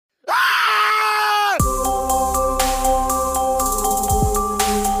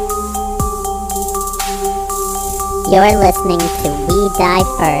You're listening to We Die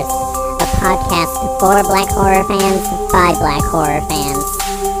First, a podcast for Black horror fans by Black horror fans.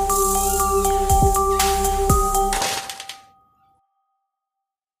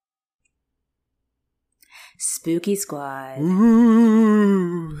 Spooky Squad.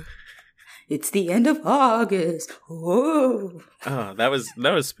 Ooh. It's the end of August. Whoa. Oh, that was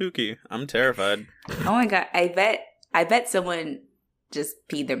spooky. I'm terrified. Oh my god, I bet someone just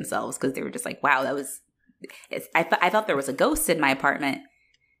peed themselves because they were just like, wow, that was... I thought there was a ghost in my apartment.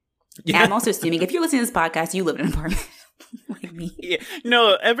 Yeah. And I'm also assuming if you're listening to this podcast, you live in an apartment like me. Yeah.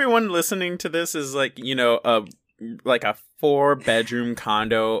 No, everyone listening to this is like, a 4-bedroom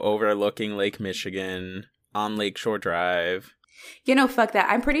condo overlooking Lake Michigan on Lakeshore Drive. Fuck that.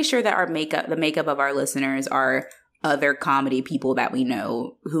 I'm pretty sure that the makeup of our listeners are other comedy people that we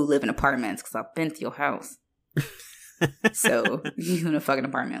know who live in apartments because I've been to your house. So you in a fucking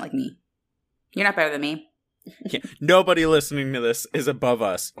apartment like me. You're not better than me. Yeah, nobody listening to this is above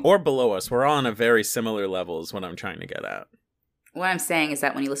us or below us. We're all on a very similar level is what I'm trying to get at. What I'm saying is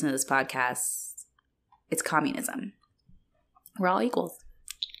that when you listen to this podcast, it's communism. We're all equals.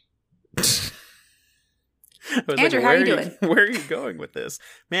 Andrew, how are you doing? Where are you going with this?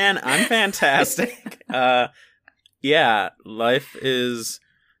 Man, I'm fantastic. Yeah, life is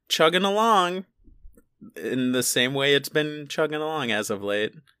chugging along in the same way it's been chugging along as of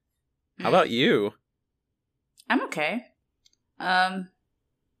late. How about you? I'm okay. I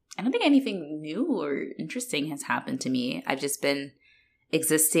don't think anything new or interesting has happened to me. I've just been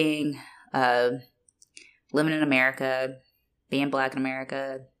existing, living in America, being Black in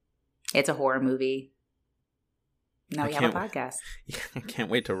America. It's a horror movie. Now we have a podcast. I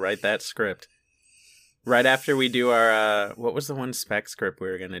can't wait to write that script. Right after we do our, what was the one spec script we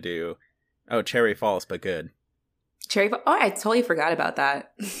were going to do? Oh, Cherry Falls, but good. Oh, I totally forgot about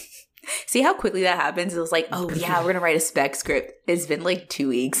that. See how quickly that happens? It was like, oh yeah, we're going to write a spec script. It's been like 2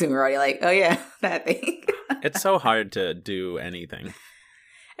 weeks and we're already like, oh yeah, that thing. It's so hard to do anything.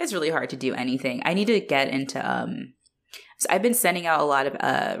 It's really hard to do anything. I need to get into, so I've been sending out a lot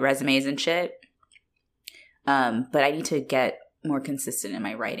of resumes and shit. But I need to get more consistent in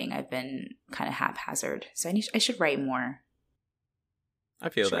my writing. I've been kind of haphazard. So I should write more. I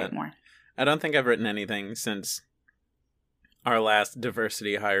feel that. More. I don't think I've written anything since our last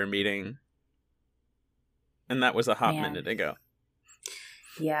diversity hire meeting. And that was a hot minute ago.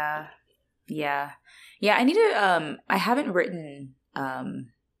 Yeah. I need to, I haven't written,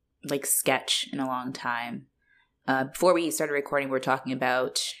 sketch in a long time. Before we started recording, we were talking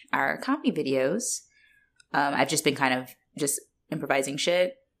about our comedy videos. I've just been kind of just improvising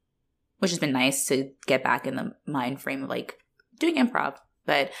shit, which has been nice to get back in the mind frame of like doing improv.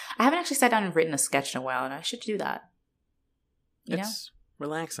 But I haven't actually sat down and written a sketch in a while, and I should do that. It's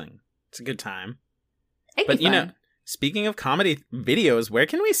relaxing. It's a good time. But speaking of comedy videos, where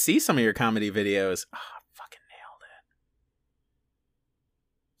can we see some of your comedy videos? Oh, I fucking nailed it.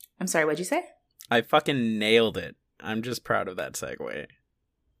 I'm sorry, what'd you say? I fucking nailed it. I'm just proud of that segue.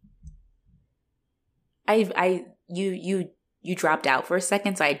 You dropped out for a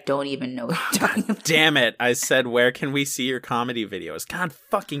second, so I don't even know what you're talking about. Damn it. I said, where can we see your comedy videos? God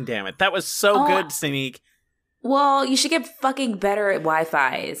fucking damn it. That was so good, Sneak. Well, you should get fucking better at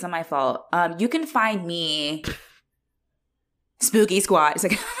Wi-Fi. It's not my fault. You can find me Spooky Squad. It's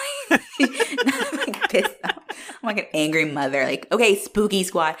like, I'm like pissed off. I'm like an angry mother. Like, okay, Spooky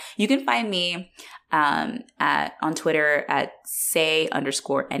Squad. You can find me on Twitter at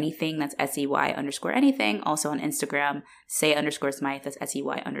say_anything. That's SEY_anything. Also on Instagram, say_Smythe. That's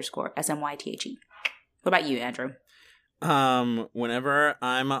SEY_SMYTHE. What about you, Andrew? Whenever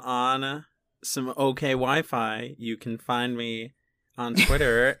I'm on some okay Wi-Fi, you can find me on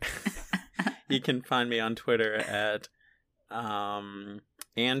Twitter. You can find me on Twitter at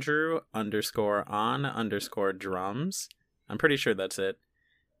Andrew_on_drums. I'm pretty sure that's it.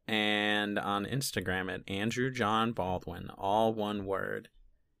 And on Instagram at Andrew John Baldwin, all one word.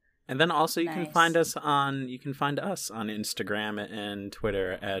 And then also you can find us on Instagram and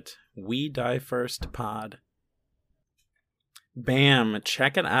Twitter at We Die First Pod. Bam,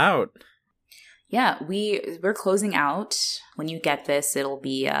 check it out. Yeah, we're closing out. When you get this, it'll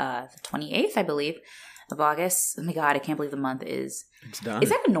be the 28th, I believe, of August. Oh my god, I can't believe the month is... It's done. Is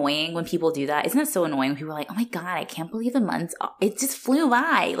that annoying when people do that? Isn't that so annoying when people are like, oh my god, I can't believe the month. It just flew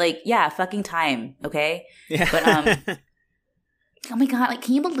by. Like, yeah, fucking time, okay? Yeah. But, oh my god, like,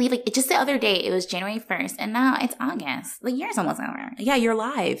 can you believe, like, just the other day, it was January 1st, and now it's August. The year's almost over. Yeah, you're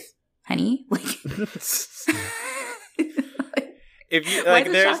live, honey. Like... If you Why like,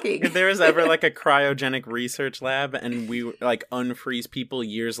 is it shocking? if there was ever like a cryogenic research lab and we like unfreeze people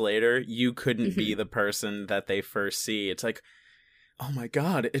years later, you couldn't be the person that they first see. It's like, oh my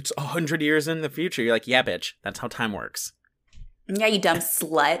god, it's 100 years in the future. You're like, yeah, bitch, that's how time works. Yeah, you dumb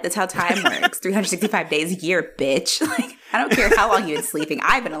slut. That's how time works. 365 days a year, bitch. Like, I don't care how long you've been sleeping.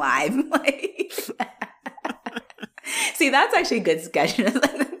 I've been alive. Like, see, that's actually a good discussion.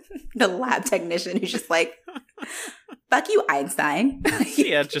 The lab technician who's just like, fuck you, Einstein.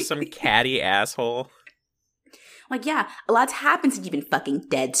 Yeah, just some catty asshole. Like, yeah, a lot's happened since you've been fucking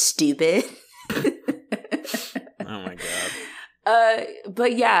dead, stupid. Oh my god.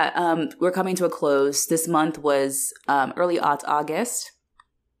 But yeah, we're coming to a close. This month was early August,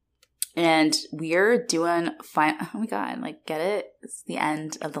 and we're doing oh my god, like, get it? It's the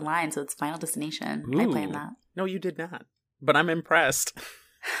end of the line, so it's Final Destination. Ooh. I planned that. No, you did not. But I'm impressed.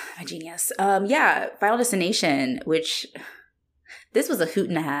 My genius. Yeah, Final Destination, which this was a hoot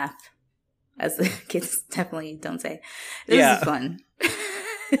and a half, as the kids definitely don't say. This is fun.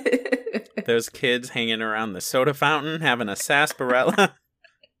 Those kids hanging around the soda fountain, having a sarsaparilla.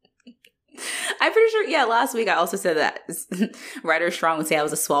 I'm pretty sure, yeah, last week I also said that Ryder Strong would say I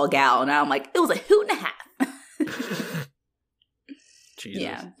was a swell gal, and now I'm like, it was a hoot and a half. Jesus.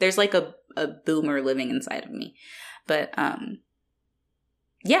 Yeah, there's like a boomer living inside of me. But,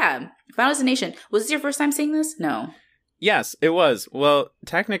 yeah, Final Destination. Was this your first time seeing this? No. Yes, it was. Well,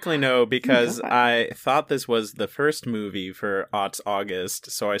 technically no, because I thought this was the first movie for August,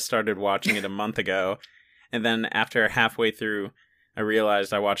 so I started watching it a month ago. And then after halfway through, I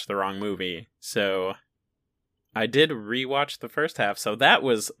realized I watched the wrong movie. So I did rewatch the first half, so that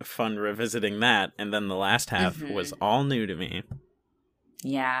was fun revisiting that. And then the last half was all new to me.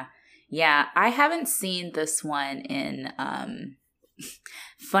 Yeah. Yeah, I haven't seen this one in,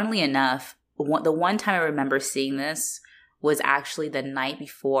 funnily enough, the one time I remember seeing this was actually the night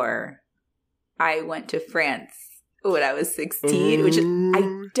before I went to France when I was 16, Ooh. which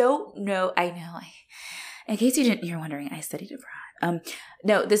I don't know. I know. In case you're wondering, I studied abroad.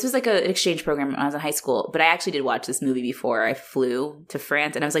 No, this was like an exchange program when I was in high school, but I actually did watch this movie before I flew to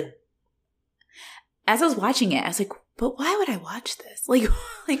France, and I was like, as I was watching it, I was like, but why would I watch this? Like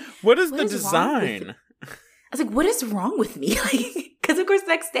what is the design? I was like, what is wrong with me? Like, because of course the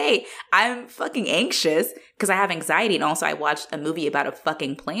next day I'm fucking anxious because I have anxiety, and also I watched a movie about a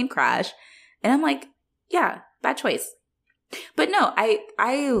fucking plane crash, and I'm like, yeah, bad choice. But no, I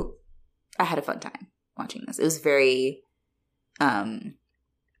had a fun time watching this. It was very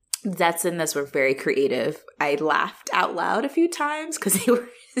deaths in this were very creative. I laughed out loud a few times because they were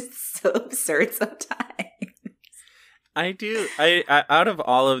so absurd sometimes. I do. I out of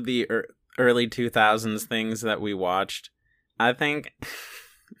all of the early 2000s things that we watched, I think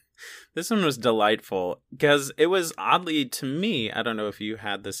this one was delightful because it was oddly to me. I don't know if you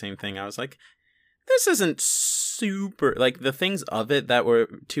had the same thing. I was like, this isn't super, like the things of it that were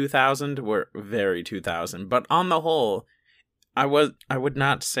 2000 were very 2000, but on the whole, I would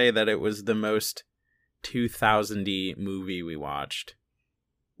not say that it was the most 2000-y movie we watched.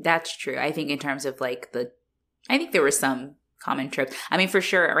 That's true. I think in terms of like I think there were some common tropes. I mean, for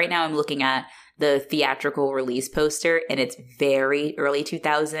sure, right now I'm looking at the theatrical release poster, and it's very early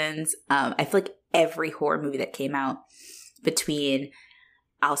 2000s. I feel like every horror movie that came out between,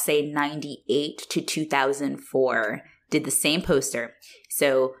 I'll say, 98 to 2004 did the same poster.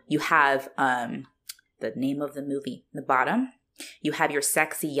 So you have the name of the movie in the bottom. You have your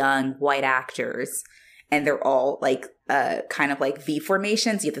sexy young white actors, and they're all like kind of like V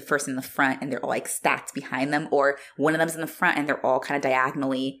formations. You have the first in the front, and they're all like stacked behind them, or one of them's in the front and they're all kind of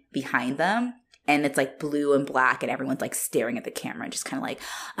diagonally behind them. And it's like blue and black, and everyone's like staring at the camera and just kind of like,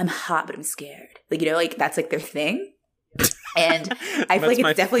 I'm hot, but I'm scared. Like, like that's like their thing. And I feel like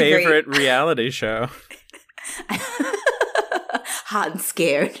it's definitely my favorite reality show. Hot and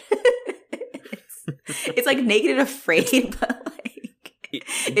scared. It's like Naked and Afraid, but like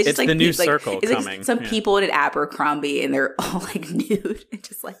it's just like the new like, circle it's coming. Like some people in an Abercrombie, and they're all like nude and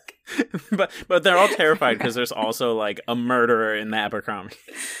just like. but they're all terrified because there's also like a murderer in the Abercrombie.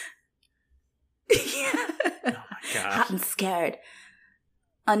 Yeah. Oh my god. Hot and scared.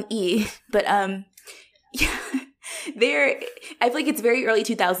 But yeah. I feel like it's very early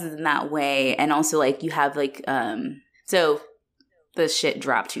 2000s in that way, and also like you have like so the shit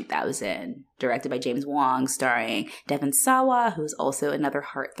dropped 2000, directed by James Wong, starring Devon Sawa, who's also another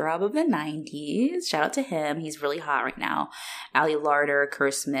heartthrob of the 90s. Shout out to him, he's really hot right now. Ali Larder, Kerr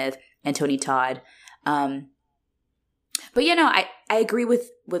Smith, and Tony Todd. But I agree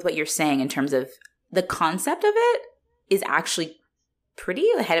with what you're saying in terms of the concept of it is actually pretty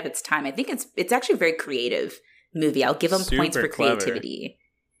ahead of its time. I think it's actually very creative movie. I'll give them points for creativity.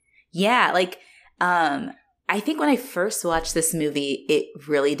 Yeah, like, I think when I first watched this movie, it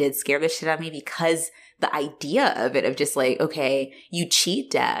really did scare the shit out of me because the idea of it, of just like, okay, you cheat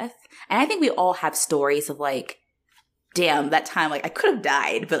death. And I think we all have stories of like, damn, that time, like, I could have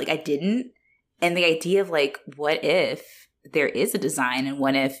died, but like, I didn't. And the idea of like, what if there is a design, and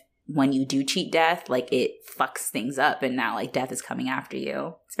what if when you do cheat death, like, it fucks things up and now like death is coming after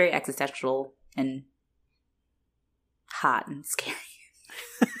you. It's very existential and hot and scary.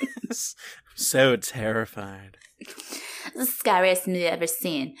 So terrified. The scariest movie I've ever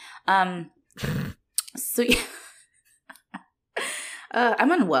seen. So yeah.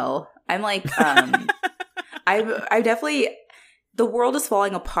 I'm unwell. I'm like, I definitely, the world is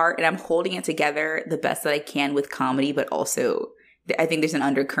falling apart and I'm holding it together the best that I can with comedy, but also I think there's an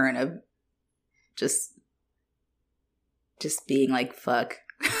undercurrent of just being like, fuck,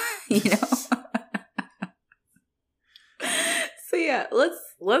 you know? So yeah,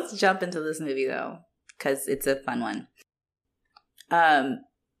 let's jump into this movie though, because it's a fun one.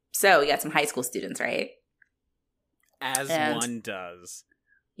 So we got some high school students, right? As one does.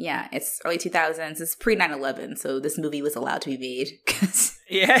 Yeah, it's early 2000s. It's pre 9/11, so this movie was allowed to be made.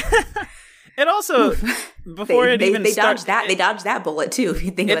 Yeah. It also, before they dodged that bullet too. If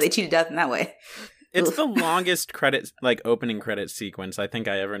you think about it, they cheated death in that way. It's the longest opening credit sequence I think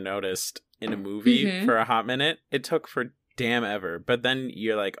I ever noticed in a movie for a hot minute. It took for damn ever. But then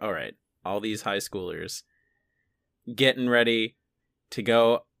you're like, all right, all these high schoolers getting ready to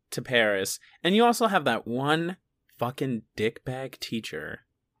go to Paris. And you also have that one fucking dickbag teacher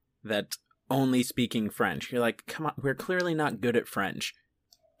that's only speaking French. You're like, come on, we're clearly not good at French.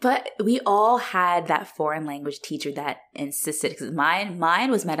 But we all had that foreign language teacher that insisted. Because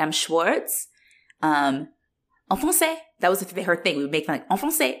mine was Madame Schwartz. En français. That was her thing. We would make fun like, en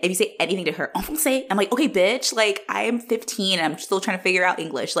français. If you say anything to her, en français. I'm like, okay, bitch. Like, I am 15 and I'm still trying to figure out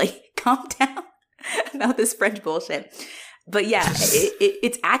English. Like, calm down about this French bullshit. But yeah,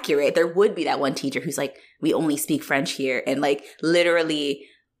 it's accurate. There would be that one teacher who's like, we only speak French here. And like, literally,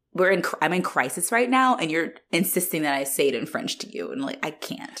 I'm in crisis right now, and you're insisting that I say it in French to you, and like, I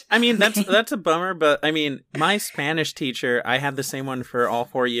can't. I mean, that's a bummer, but I mean, my Spanish teacher, I had the same one for all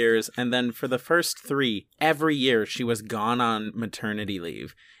 4 years, and then for the first 3, every year she was gone on maternity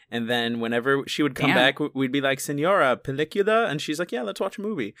leave, and then whenever she would come back, we'd be like, "Senora, película," and she's like, "Yeah, let's watch a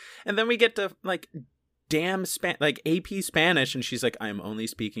movie," and then we get to like, damn AP Spanish, and she's like, "I am only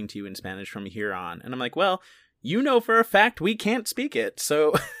speaking to you in Spanish from here on," and I'm like, "Well, you know for a fact we can't speak it,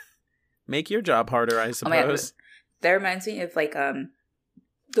 so." Make your job harder, I suppose. That reminds me of like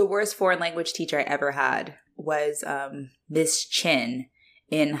the worst foreign language teacher I ever had was Miss Chin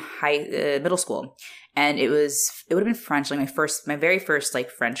in middle school, and it would have been French, like my very first like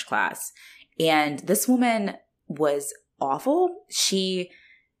French class, and this woman was awful. She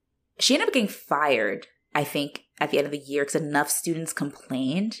ended up getting fired, I think, at the end of the year because enough students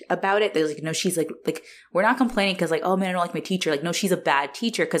complained about it. They're like, no, she's like we're not complaining because like, oh man, I don't like my teacher. Like, no, she's a bad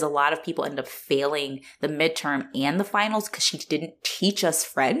teacher because a lot of people end up failing the midterm and the finals because she didn't teach us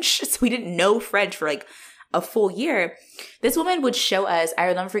French. So we didn't know French for like a full year. This woman would show us, I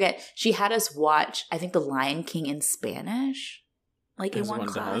will never forget, she had us watch, I think, The Lion King in Spanish, like in one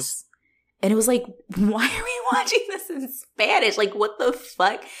class. Does. And it was like, why are we watching this in Spanish? Like, what the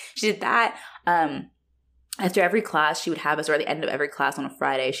fuck? She did that. After every class, she would have us, or at the end of every class on a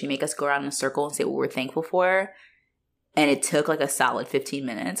Friday, she'd make us go around in a circle and say what we're thankful for. And it took like a solid 15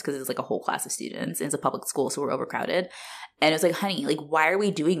 minutes because it was like a whole class of students. And it's a public school, so we're overcrowded. And it was like, honey, like, why are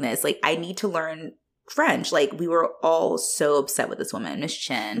we doing this? Like, I need to learn French. Like, we were all so upset with this woman, Miss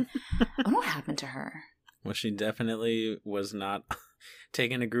Chen. I don't know what happened to her. Well, she definitely was not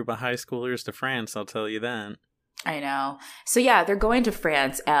taking a group of high schoolers to France, I'll tell you that. I know. So yeah, they're going to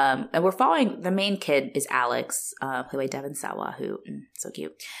France, and we're following, the main kid is Alex, played by Devon Sawa, who, so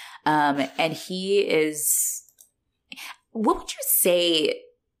cute. And he is, what would you say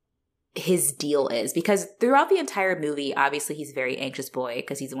his deal is? Because throughout the entire movie, obviously he's a very anxious boy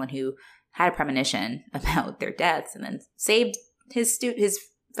because he's the one who had a premonition about their deaths and then saved his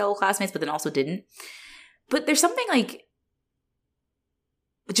fellow classmates, but then also didn't. But there's something like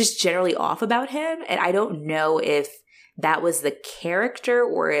just generally off about him, and I don't know if that was the character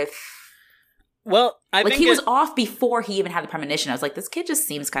or if, well, I think he was off before he even had the premonition. I was like, this kid just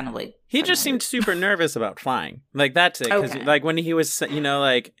seems kind of like, he just seemed super nervous about flying. Like, that's it. Because like when he was, you know,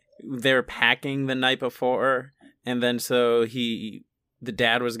 like they were packing the night before, and then so the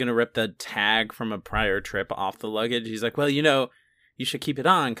dad was gonna rip the tag from a prior trip off the luggage. He's like, well, you know, you should keep it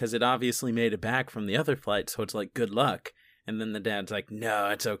on because it obviously made it back from the other flight, so it's like good luck. And then the dad's like, no,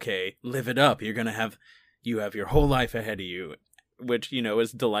 it's okay. Live it up. You're going to have you have your whole life ahead of you, which, you know,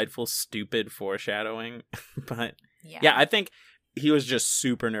 is delightful, stupid foreshadowing. But yeah, I think he was just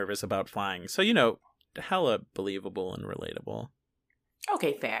super nervous about flying. So, you know, hella believable and relatable.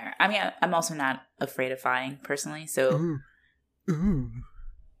 Okay, fair. I mean, I'm also not afraid of flying personally, so Ooh.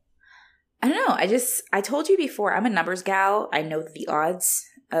 I don't know. I told you before, I'm a numbers gal. I know the odds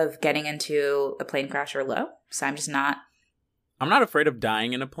of getting into a plane crash are low, so I'm just not. I'm not afraid of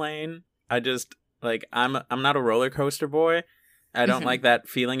dying in a plane. I just, like, I'm not a roller coaster boy. I don't like that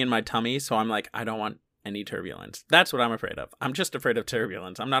feeling in my tummy, so I'm like, I don't want any turbulence. That's what I'm afraid of. I'm just afraid of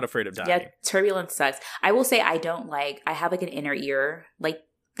turbulence. I'm not afraid of dying. Yeah, turbulence sucks. I will say I have like an inner ear like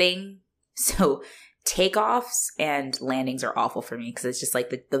thing, so takeoffs and landings are awful for me because it's just like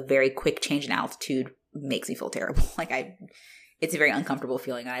the very quick change in altitude makes me feel terrible. Like it's a very uncomfortable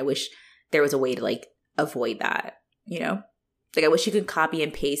feeling, and I wish there was a way to like avoid that, you know? Like I wish you could copy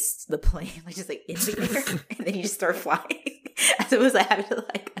and paste the plane like just like in the air and then you just start flying as opposed to having to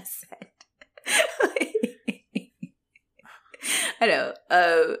like ascend. I know.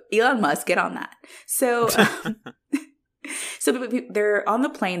 Elon Musk, get on that. So they're on the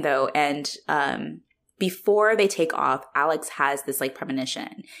plane though, and before they take off, Alex has this like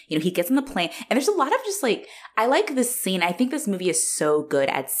premonition. You know, he gets on the plane, and there's a lot of just like, I like this scene. I think this movie is so good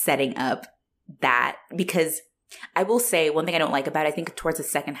at setting up that, because I will say one thing I don't like about it, I think towards the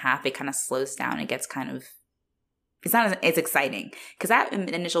second half, it kind of slows down. It gets kind of, it's not as exciting. Because that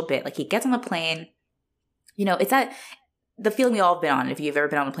initial bit, like he gets on the plane, you know, it's that, the feeling we all have been on, if you've ever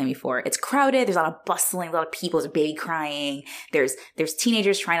been on a plane before. It's crowded. There's a lot of bustling, a lot of people. There's a baby crying. There's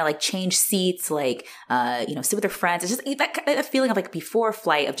teenagers trying to like change seats, like, you know, sit with their friends. It's just that feeling of like before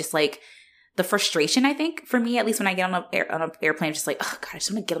flight of just like the frustration, I think, for me, at least when I get on an airplane, I'm just like, oh God, I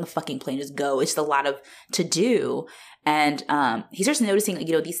just want to get on the fucking plane, just go. It's just a lot of to do. And he starts noticing,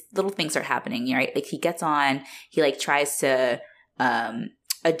 you know, these little things are happening, right? Like he gets on, he like tries to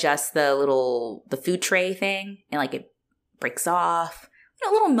adjust the food tray thing, and like it breaks off. You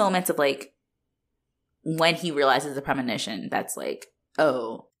know, little moments of like when he realizes the premonition that's like,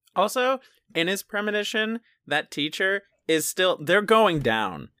 oh. Also, in his premonition, that teacher is still, they're going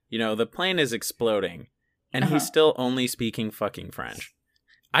down. You know, the plane is exploding, and he's still only speaking fucking French.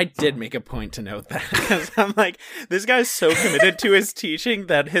 I did make a point to note that, because I'm like, this guy's so committed to his teaching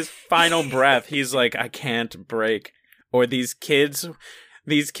that his final breath, he's like, I can't break. Or these kids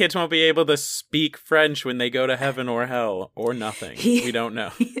won't be able to speak French when they go to heaven or hell, or nothing. We don't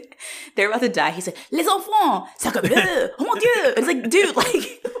know. They're about to die. He's like, les enfants, sacre bleu, oh mon dieu. It's like, dude,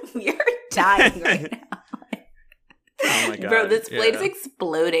 like, you're dying right now. Oh my God. Bro, this plane is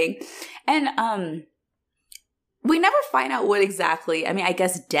exploding. And we never find out what exactly, I mean, I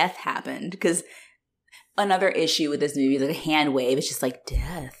guess death happened, because another issue with this movie is like a hand wave. It's just like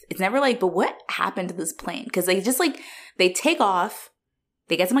death. It's never like, but what happened to this plane? Because they just like, they take off,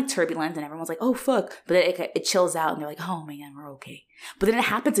 they get some like turbulence, and everyone's like, oh fuck. But then it chills out, and they're like, oh man, we're okay. But then it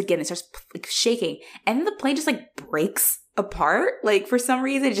happens again. It starts like shaking. And then the plane just like breaks apart. Like for some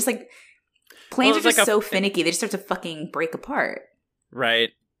reason, it just like, planes are just like so finicky. They just start to fucking break apart. Right.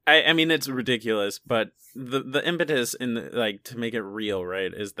 I mean, it's ridiculous, but the impetus in the, like, to make it real,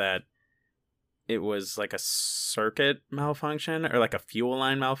 right, is that it was like a circuit malfunction or like a fuel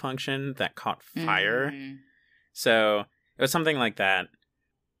line malfunction that caught fire. Mm-hmm. So it was something like that.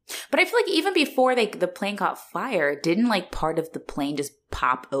 But I feel like even before the plane caught fire, didn't like part of the plane just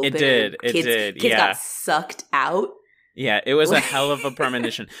pop open? It did. Kids got sucked out. Yeah, it was a hell of a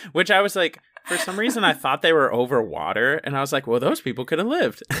premonition, which I was like, for some reason, I thought they were over water, and I was like, well, those people could have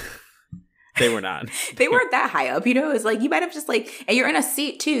lived. They were not. They weren't that high up, you know? It's like, you might have just like, and you're in a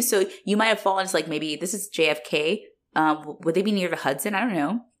seat too, so you might have fallen to like, maybe, this is JFK. Would they be near the Hudson? I don't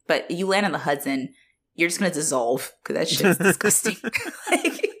know. But you land on the Hudson, you're just going to dissolve, because that shit's disgusting.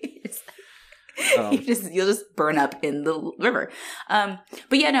 You'll just burn up in the river. But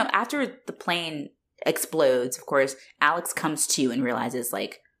yeah, no, after the plane explodes, of course, Alex comes to and realizes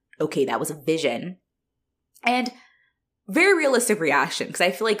like, okay, that was a vision. And very realistic reaction, because I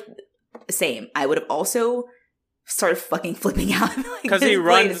feel like same. I would have also started fucking flipping out. Because he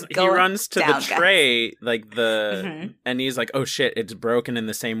runs to the tray, like and he's like, oh shit, it's broken in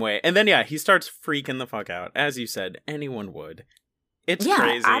the same way. And then yeah, he starts freaking the fuck out. As you said, anyone would. It's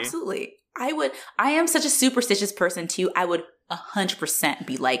crazy. Yeah, absolutely. I am such a superstitious person too. I would 100%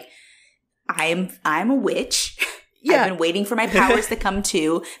 be like, I'm a witch. Yeah. I've been waiting for my powers to come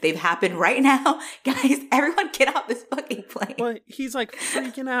too. They've happened right now. Guys, everyone get off this fucking plane. Well, he's like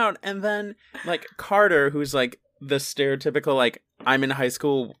freaking out. And then like Carter, who's like the stereotypical, like, I'm in high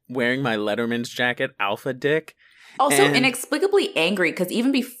school wearing my Letterman's jacket, alpha dick. Also inexplicably angry because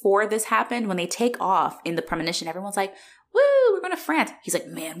even before this happened, when they take off in the premonition, everyone's like, woo, we're going to France. He's like,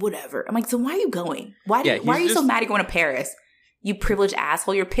 man, whatever. I'm like, so why are you going? Why are you so mad you're going to Paris? You privileged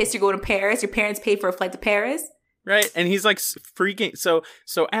asshole. You're pissed you're going to Paris. Your parents paid for a flight to Paris. Right, and he's like freaking. So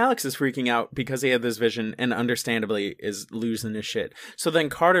Alex is freaking out because he had this vision, and understandably is losing his shit. So then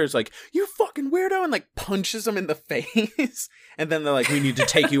Carter's like, "You fucking weirdo," and like punches him in the face. And then they're like, "We need to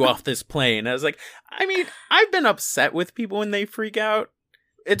take you off this plane." I was like, I mean, I've been upset with people when they freak out.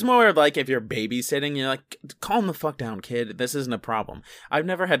 It's more of like if you're babysitting, you're like, calm the fuck down, kid. This isn't a problem. I've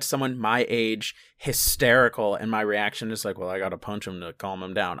never had someone my age hysterical, and my reaction is like, well, I gotta punch him to calm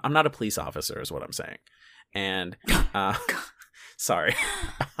him down. I'm not a police officer, is what I'm saying. And sorry.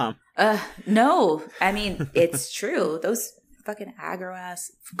 No, I mean, it's true. Those fucking aggro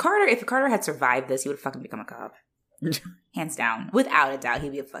ass Carter. If Carter had survived this, he would fucking become a cop. Hands down, without a doubt,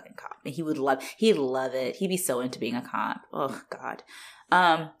 he'd be a fucking cop. And he'd love it. He'd be so into being a cop. Oh God.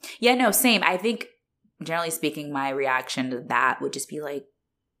 Yeah, no, same. I think generally speaking, my reaction to that would just be like,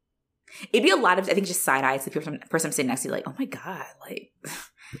 it'd be a lot of, I think, just side eyes to the person sitting next to you, like, oh my God, like,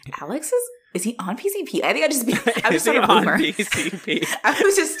 Alex is he on PCP? I think I would start a rumor. PCP? I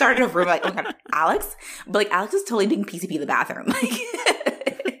was just starting a rumor, like, oh my God, Alex? But like, Alex is totally doing PCP in the bathroom. Like,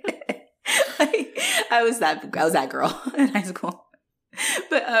 I was that girl in high school.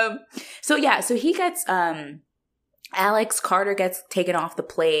 But so he gets Carter gets taken off the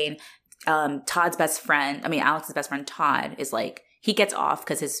plane. Alex's best friend Todd is like, he gets off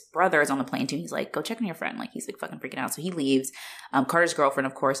because his brother is on the plane too. He's like, go check on your friend. Like, he's like fucking freaking out. So he leaves. Carter's girlfriend,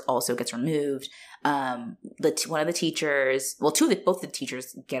 of course, also gets removed. One of the teachers, both the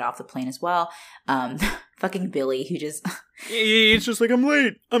teachers get off the plane as well. Fucking Billy, who just he's just like, I'm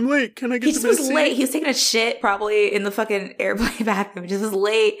late. Can I get? He just was late. He was taking a shit probably in the fucking airplane bathroom. He just was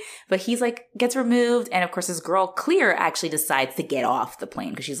late, but he's like gets removed, and of course his girl Clear actually decides to get off the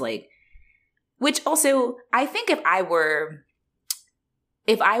plane because she's like, which also I think if I were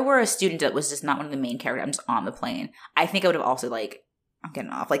a student that was just not one of the main characters, I'm just on the plane, I think I would have also like, I'm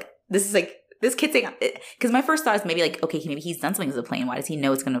getting off. Like, this is like, this kid's saying, because my first thought is maybe like, okay, maybe he's done something to the plane. Why does he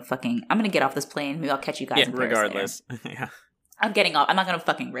know it's going to I'm going to get off this plane. Maybe I'll catch you guys in Paris regardless. Yeah. I'm getting off. I'm not going to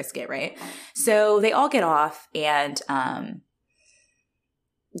fucking risk it, right? So they all get off, and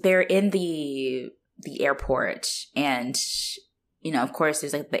they're in the airport, and you know, of course,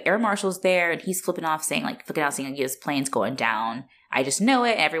 there's like the air marshal's there, and he's flipping saying his plane's going down. I just know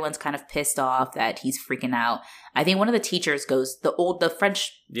it. Everyone's kind of pissed off that he's freaking out. I think one of the teachers the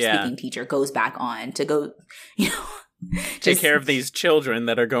French speaking teacher goes back on to go, you know, take care of these children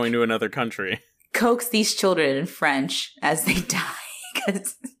that are going to another country. Coax these children in French as they die.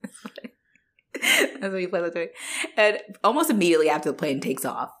 Because that's what he plans on doing. And almost immediately after the plane takes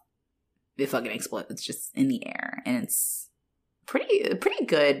off, it fucking explodes. It's just in the air, and it's pretty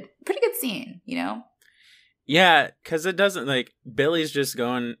good scene, you know? Yeah, because it doesn't, like, Billy's just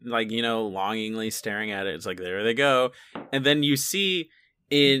going, like, you know, longingly staring at it. It's like, there they go. And then you see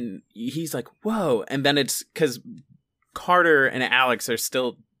he's like, whoa. And then it's because Carter and Alex are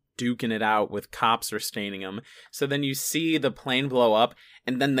still duking it out with cops restraining them. So then you see the plane blow up,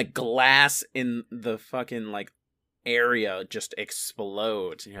 and then the glass in the fucking, like, area just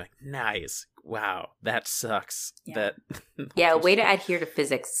explodes. And you're like, nice. Wow, that sucks. Yeah. Way to adhere to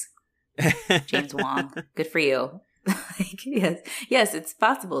physics. James Wong, good for you. Like, yes, it's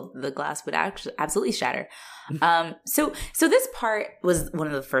possible the glass would actually absolutely shatter. So this part was one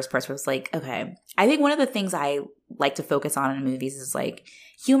of the first parts where I was like, okay, I think one of the things I like to focus on in movies is like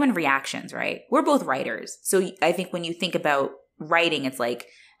human reactions, right? We're both writers, so I think when you think about writing, it's like,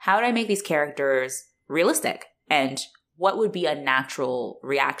 how do I make these characters realistic, and what would be a natural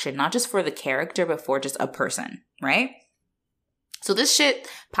reaction, not just for the character, but for just a person, right? So this shit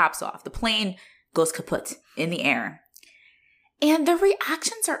pops off. The plane goes kaput in the air. And the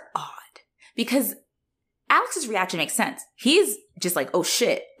reactions are odd because Alex's reaction makes sense. He's just like, oh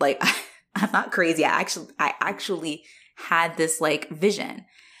shit, like, I'm not crazy. I actually had this like vision.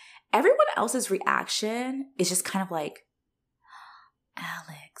 Everyone else's reaction is just kind of like,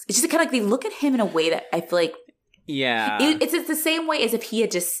 Alex. It's just kind of like they look at him in a way that I feel like, yeah, it's the same way as if he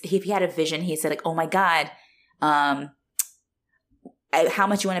had a vision. He said like, oh my God, how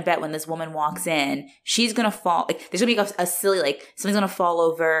much you want to bet when this woman walks in, she's going to fall, like, there's going to be a silly, like, something's going to fall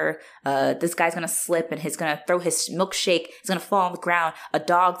over, this guy's going to slip and he's going to throw his milkshake, he's going to fall on the ground, a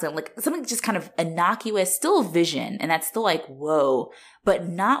dog's going to, like, something just kind of innocuous, still a vision, and that's still like, whoa, but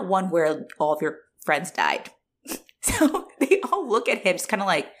not one where all of your friends died. So they all look at him just kind of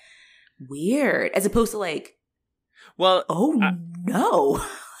like, weird, as opposed to like, well, oh no.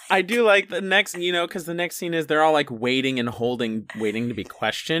 I do like the next, because the next scene is they're all like waiting and waiting to be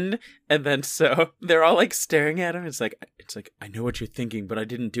questioned. And then so they're all like staring at him. It's like, I know what you're thinking, but I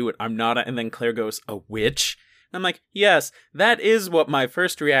didn't do it. I'm not. And then Claire goes, a witch? And I'm like, yes, that is what my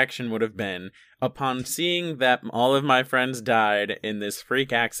first reaction would have been upon seeing that all of my friends died in this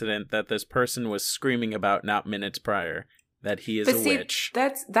freak accident that this person was screaming about not minutes prior. That he is a witch.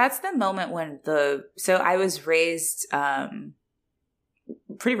 That's the moment when so I was raised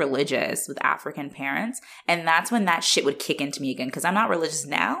pretty religious with African parents, and that's when that shit would kick into me again, because I'm not religious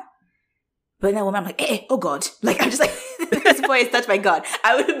now. But in that moment, I'm like, oh God. Like, I'm just like, this boy is touched by God.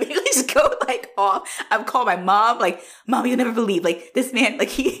 I would immediately just go like off. I would call my mom, like, Mom, you'll never believe. Like, this man, like,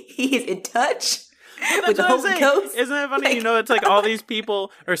 he is in touch with the Holy Ghost. Isn't it funny? Like, It's like all these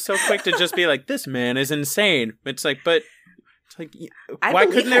people are so quick to just be like, this man is insane. It's like, but it's like, why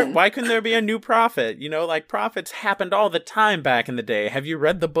couldn't there be a new prophet? Like prophets happened all the time back in the day. Have you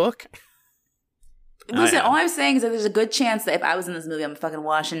read the book? Listen, all I'm saying is that there's a good chance that if I was in this movie, I'm fucking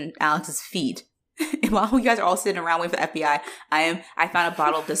washing Alex's feet. And while you guys are all sitting around waiting for the FBI, I found a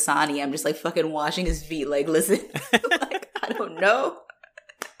bottle of Dasani. I'm just like fucking washing his feet. Like, listen, like, I don't know.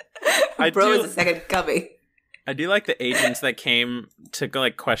 Bro is the second coming. I do like the agents that came to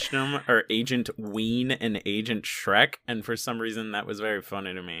like question him are Agent Ween and Agent Shrek, and for some reason that was very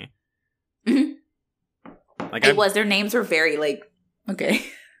funny to me. Mm-hmm. Like their names were very like, okay.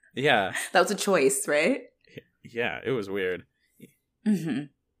 Yeah. That was a choice, right? Yeah, it was weird.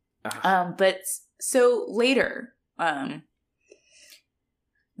 Mm-hmm. But so later,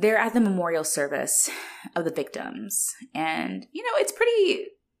 they're at the memorial service of the victims, and it's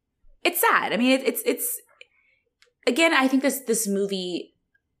sad. I mean, it's again, I think this movie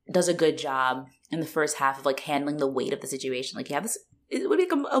does a good job in the first half of like handling the weight of the situation. Like, it would be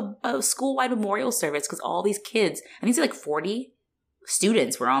like a school-wide memorial service because all these kids, I think it's like 40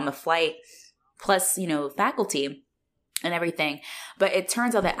 students were on the flight, plus, faculty and everything. But it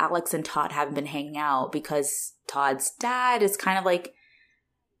turns out that Alex and Todd haven't been hanging out because Todd's dad is kind of like,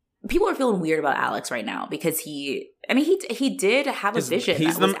 people are feeling weird about Alex right now because he did have a vision.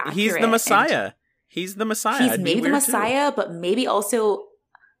 He's the Messiah. He's the Messiah. He's maybe the Messiah, but maybe also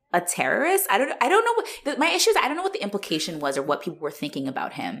a terrorist. I don't know. My issue is I don't know what the implication was or what people were thinking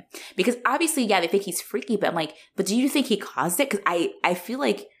about him. Because obviously, yeah, they think he's freaky, but I'm like, but do you think he caused it? Because I feel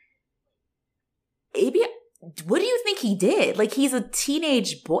like maybe. What do you think he did? Like, he's a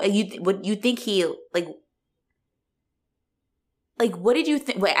teenage boy. You think he like what did you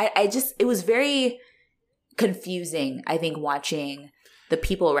think? Wait, it was very confusing. I think watching the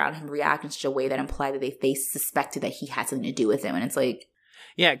people around him react in such a way that implied that they suspected that he had something to do with him, and it's like,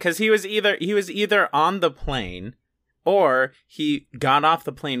 yeah, because he was either on the plane or he got off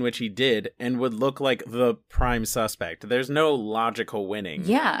the plane, which he did, and would look like the prime suspect. There's no logical winning.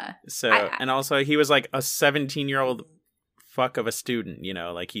 Yeah. So and also he was like a 17-year-old fuck of a student,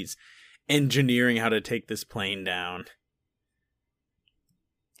 like he's engineering how to take this plane down.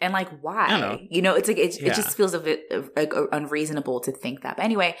 And like, why? I don't know. It's like it just feels a bit unreasonable to think that. But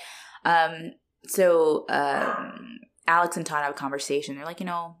anyway, so Alex and Todd have a conversation. They're like,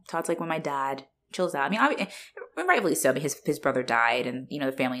 Todd's like, when my dad chills out. I mean, rightfully so, because his brother died, and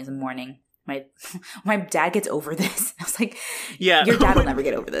the family is in mourning. My dad gets over this. I was like, yeah, your dad will never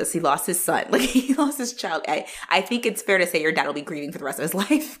get over this. He lost his son. Like, he lost his child. I think it's fair to say your dad will be grieving for the rest of his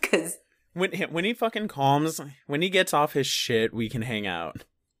life, because when he fucking calms, when he gets off his shit, we can hang out.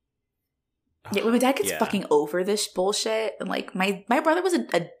 Yeah, when my dad gets fucking over this bullshit, and like my brother was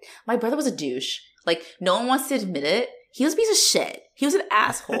a douche. Like, no one wants to admit it. He was a piece of shit. He was an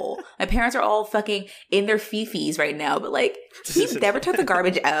asshole. My parents are all fucking in their fifis right now, but like, he never took the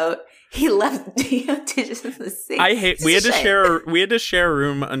garbage out. He left dishes in the sink. We had to share a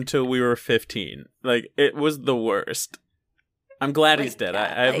room until we were 15. Like, it was the worst. I'm glad he's dead.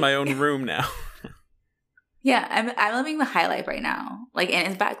 I have my own room now. Yeah, I'm living the high life right now. Like,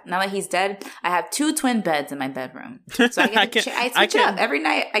 and in fact, now that he's dead, I have 2 twin beds in my bedroom. So I switch it up every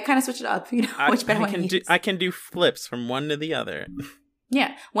night. I kind of switch it up. Which bed I can do flips from one to the other.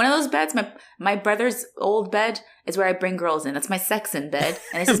 Yeah, one of those beds, my brother's old bed is where I bring girls in. That's my sex in bed,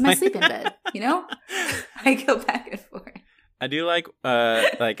 and this is my sleeping bed. I go back and forth. I do like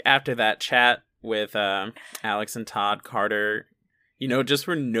after that chat with Alex and Todd, Carter, just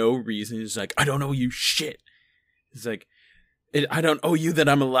for no reason, he's like, I don't owe you shit. He's like, I don't owe you that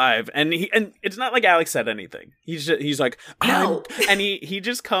I'm alive. And it's not like Alex said anything. He's like, no. And he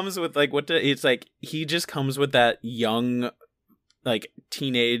just comes with he just comes with that young, like,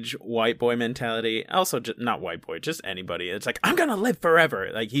 teenage white boy mentality. Also, not white boy, just anybody. It's like, I'm gonna live forever.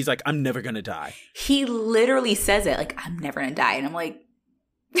 Like, he's like, I'm never gonna die. He literally says it, like, I'm never gonna die. And I'm like,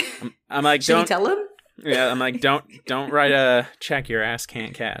 I'm like, should don't we tell him? Yeah, I'm like, don't write a check your ass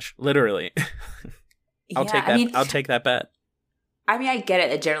can't cash. Literally. I'll take that bet. I mean, I get it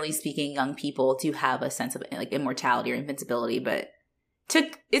that generally speaking, young people do have a sense of like immortality or invincibility, but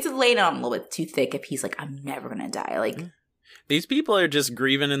it's laid on a little bit too thick if he's like, I'm never gonna die. Like, these people are just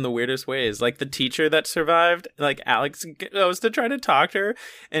grieving in the weirdest ways. Like the teacher that survived, like Alex goes to try to talk to her,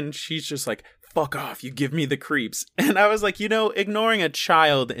 and she's just like, fuck off, you give me the creeps. And I was like, ignoring a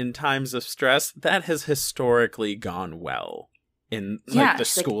child in times of stress, that has historically gone well in like the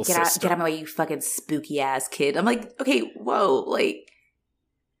school system. Get out of my way, you fucking spooky ass kid. I'm like, okay, whoa, like.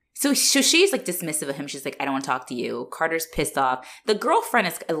 So she's like dismissive of him. She's like, I don't want to talk to you. Carter's pissed off. The girlfriend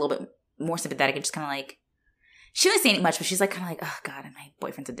is a little bit more sympathetic and just kind of like, she doesn't say anything much, but she's like kind of like, oh god, my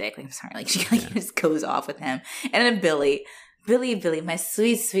boyfriend's a dick. Like, I'm sorry. Like she just goes off with him. And then Billy, my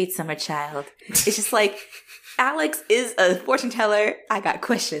sweet, sweet summer child. It's just like, Alex is a fortune teller. I got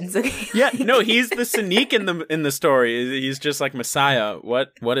questions. Okay. Yeah, no, he's the Sneak in the story. He's just like Messiah.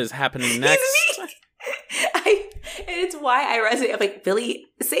 What is happening next? And it's why I resonate. I'm like, Billy,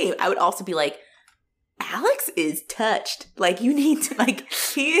 same. I would also be like, Alex is touched. Like, you need to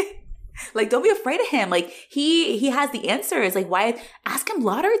don't be afraid of him. Like, he has the answers. Like, why ask him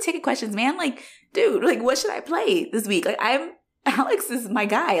lottery ticket questions, man? Like, dude, like, what should I play this week? Like, Alex is my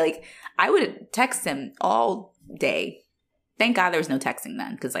guy. Like, I would text him all day. Thank God there was no texting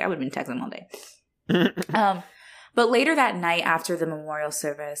then, because like I would have been texting him all day. But later that night after the memorial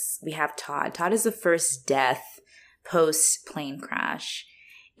service, we have Todd. Todd is the first death post-plane crash.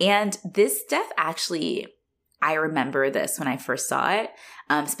 And this death actually, I remember this when I first saw it.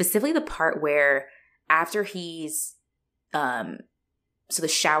 Specifically the part where after he's, so the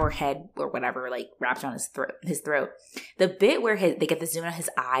shower head or whatever, like wrapped on his throat. The bit where they get the zoom on his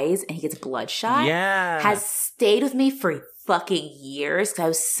eyes and he gets bloodshot has stayed with me for fucking years. Because I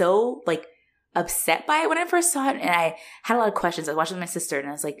was so like upset by it when I first saw it. And I had a lot of questions. I watched it with my sister and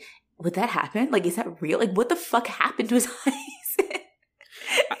I was like, would that happen? Like, is that real? Like, what the fuck happened to his eyes?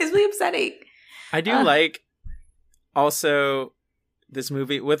 It's really upsetting. I do like also this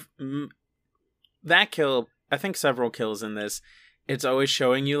movie with that kill. I think several kills in this. It's always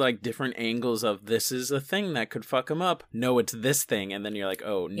showing you like different angles of this is a thing that could fuck him up. No, it's this thing. And then you're like,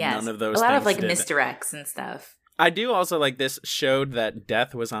 oh, none of those things. A lot of like misdirects and stuff. I do also like this showed that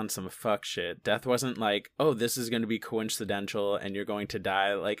Death was on some fuck shit. Death wasn't like, oh, this is going to be coincidental and you're going to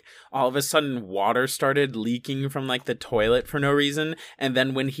die. Like all of a sudden water started leaking from like the toilet for no reason. And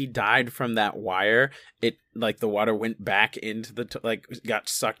then when he died from that wire, it like the water went back into the got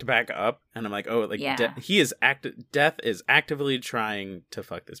sucked back up. And I'm like, oh, like Death is actively trying to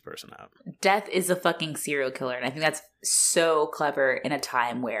fuck this person up. Death is a fucking serial killer. And I think that's so clever in a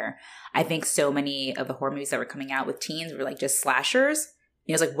time where I think so many of the horror movies that were coming out with teens were like just slashers.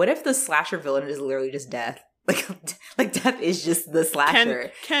 You know, it's like, what if the slasher villain is literally just Death? Like Death is just the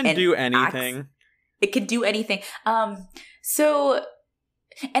slasher. Can do anything. It could do anything. So,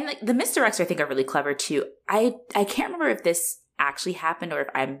 and like the misdirects I think are really clever too. I can't remember if this actually happened or if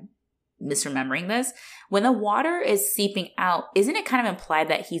I'm misremembering this. When the water is seeping out, isn't it kind of implied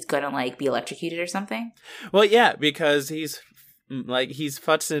that he's gonna like be electrocuted or something? Well, yeah, because he's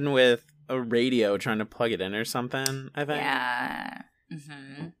futzing with a radio trying to plug it in or something, I think. Yeah.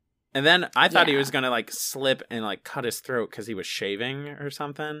 Mm-hmm. And then I thought he was going to like slip and like cut his throat because he was shaving or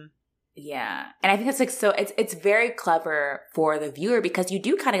something. Yeah. And I think that's like, so it's very clever for the viewer because you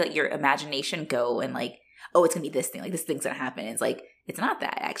do kind of let your imagination go and like, oh, it's going to be this thing. Like this thing's going to happen. It's like, it's not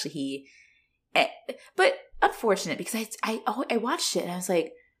that actually. But unfortunate because I watched it and I was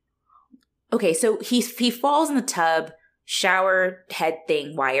like, okay, so he falls in the tub. Shower head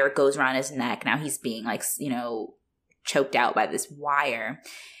thing wire goes around his neck. Now he's being like, choked out by this wire.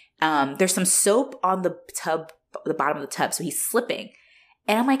 There's some soap on the bottom of the tub, so he's slipping.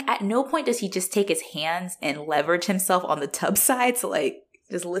 And I'm like, at no point does he just take his hands and leverage himself on the tub side to like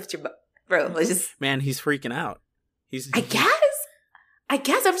just lift your bro. Man, he's freaking out. I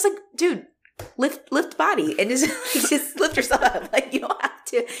guess I'm just like, dude, lift body and just lift yourself up. Like you don't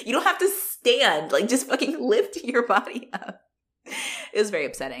have to stand. Like just fucking lift your body up. It was very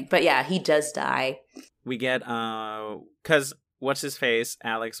upsetting. But yeah, he does die. We get because what's his face?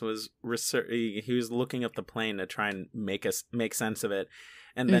 Alex was he was looking up the plane to try and make sense of it,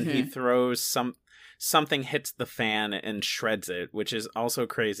 and then he throws something hits the fan and shreds it, which is also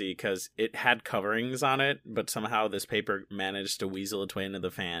crazy because it had coverings on it, but somehow this paper managed to weasel its way into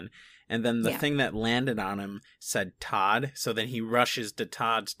the fan. And then the thing that landed on him said Todd, so then he rushes to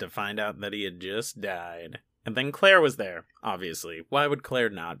Todd's to find out that he had just died. And then Claire was there, obviously. Why would Claire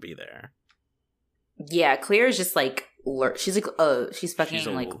not be there? Yeah, Clear is just like she's like she's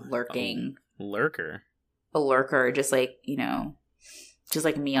fucking like lurking. Lurker. A lurker, just like, you know, just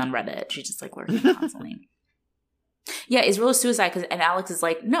like me on Reddit. She's just like lurking constantly. Yeah, it's real suicide and Alex is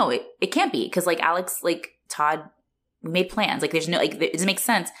like, no, it can't be, because like Alex, like Todd, we made plans. Like there's no, like it doesn't make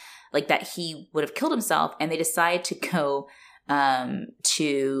sense like that he would have killed himself, and they decide to go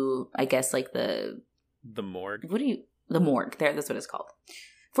to, I guess, like the morgue. The morgue. There, that's what it's called.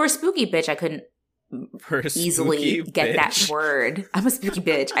 For a spooky bitch, I couldn't easily get that word. I'm a spooky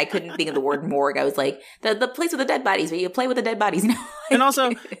bitch. I couldn't think of the word morgue. I was like, the place with the dead bodies, where you play with the dead bodies, you know? And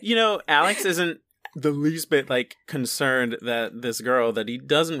also, you know, Alex isn't the least bit like concerned that this girl that he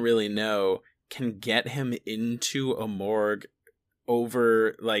doesn't really know can get him into a morgue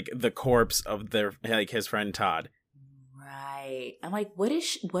over like the corpse of their, like, his friend Todd. Right. I'm like,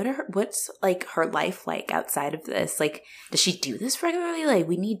 what's like her life like outside of this? Like, does she do this regularly? Like,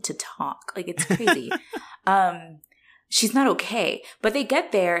 we need to talk. Like, it's crazy. She's not okay. But they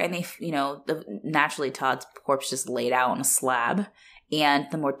get there and they, you know, naturally Todd's corpse just laid out on a slab. And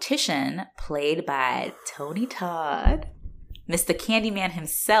the mortician, played by Tony Todd, Mr. Candyman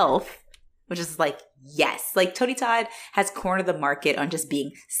himself, which is like, yes. Like, Tony Todd has cornered the market on just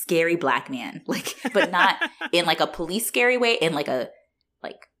being scary black man. Like, but not in like a police scary way, in like a,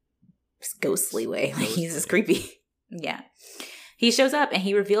 like, ghostly way. Like, he's just creepy. Yeah. He shows up and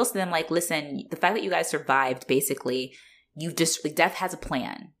he reveals to them, like, listen, the fact that you guys survived, basically, you've just, like, Death has a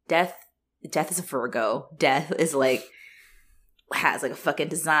plan. Death is a Virgo. Death is like, has like a fucking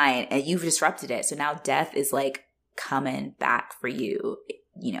design, and you've disrupted it. So now Death is like coming back for you,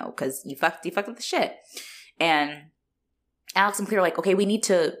 you know, because you fucked up the shit. And Alex and Clear are like, okay, we need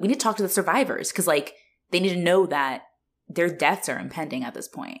to talk to the survivors, because like they need to know that their deaths are impending at this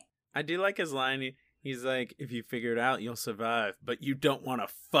point. I do like his line. He's like, if you figure it out, you'll survive, but you don't want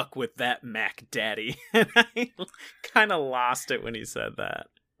to fuck with that Mac Daddy. And I kind of lost it when he said that.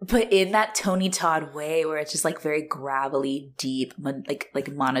 But in that Tony Todd way, where it's just like very gravelly, deep,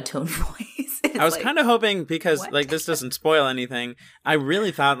 like monotone voice. I was like, kind of hoping, because like this doesn't spoil anything, I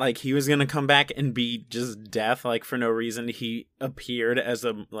really thought like he was gonna come back and be just Death, like for no reason. He appeared as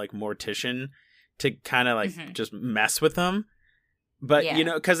a like mortician to kind of like just mess with them. But you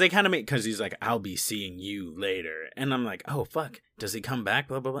know, because they kind of because he's like, I'll be seeing you later, and I'm like, oh fuck, does he come back?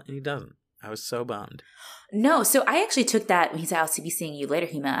 Blah blah blah, and he doesn't. I was so bummed. No, so I actually took that when he said, I'll be seeing you later,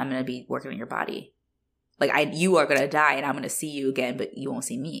 he meant I'm going to be working on your body. Like, you are going to die and I'm going to see you again, but you won't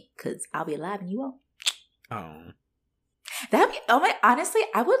see me because I'll be alive and you won't. Oh. That'd be, honestly,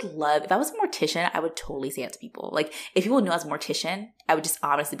 I would love, if I was a mortician, I would totally say that to people. Like, if people knew I was a mortician, I would just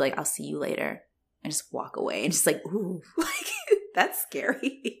honestly be like, I'll see you later. And just walk away and just like, ooh, like, that's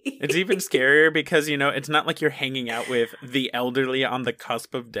scary. It's even scarier because, you know, it's not like you're hanging out with the elderly on the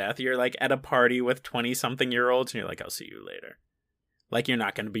cusp of death. You're like at a party with 20-something-year-olds and you're like, I'll see you later. Like, you're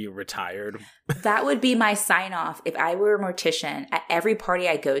not going to be retired. That would be my sign off if I were a mortician at every party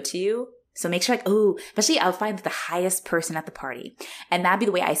I go to. So make sure, like, oh, especially I'll find the highest person at the party. And that'd be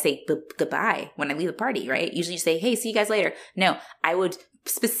the way I say goodbye when I leave the party, right? Usually you say, hey, see you guys later. No, I would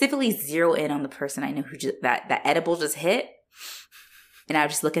specifically zero in on the person I know who that edible just hit. And I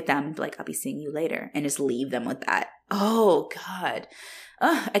would just look at them and be like, I'll be seeing you later. And just leave them with that. Oh, God.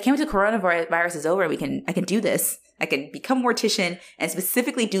 I can't wait till coronavirus is over. I can do this. I can become a mortician and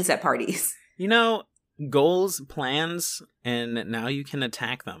specifically do this at parties. You know, goals, plans, and now you can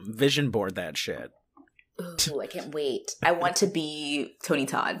attack them. Vision board that shit. Ooh, I can't wait. I want to be Tony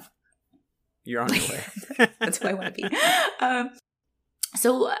Todd. You're on your way. That's who I want to be.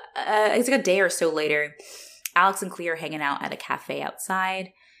 So it's like a day or so later, Alex and Clea are hanging out at a cafe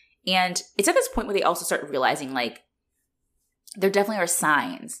outside. And it's at this point where they also start realizing, like, there definitely are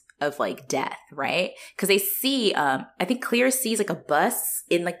signs of, like, death, right? Because they see, I think Clea sees, like, a bus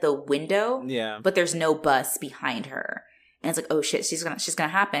in, like, the window. Yeah. But there's no bus behind her. And it's like, oh, shit, she's gonna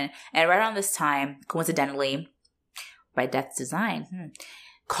happen. And right around this time, coincidentally, by death's design,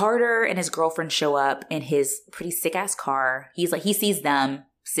 Carter and his girlfriend show up in his pretty sick-ass car. He's like, he sees them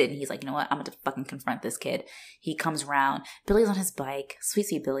sitting. He's like, you know what? I'm going to fucking confront this kid. He comes around. Billy's on his bike.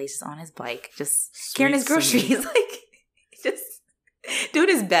 Sweet Billy's just on his bike, just carrying his groceries. Like, just doing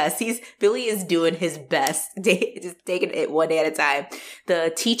his best. Billy is doing his best. Just taking it one day at a time.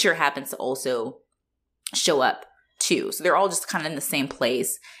 The teacher happens to also show up too. So they're all just kind of in the same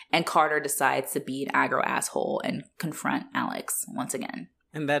place. And Carter decides to be an aggro asshole and confront Alex once again.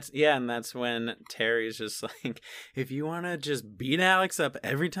 And that's when Terry's just like, if you want to just beat Alex up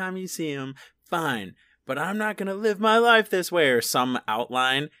every time you see him, fine. But I'm not going to live my life this way, or some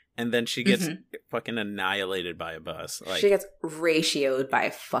outline. And then she gets fucking annihilated by a bus. Like, she gets ratioed by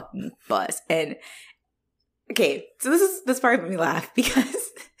a fucking bus. And Okay, so this part made me laugh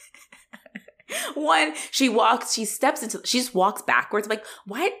because one, she just walks backwards. I'm like,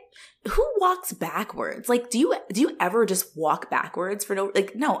 why? Who walks backwards? Like, do you ever just walk backwards for no?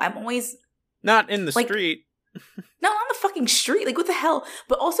 Like, no, I'm always not in the like, street. Not on the fucking street. Like, what the hell?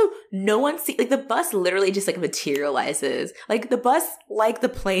 But also, no one like the bus literally just like materializes. Like the bus, like the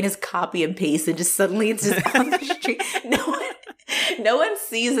plane, is copy and paste, and just suddenly it's just on the street. No one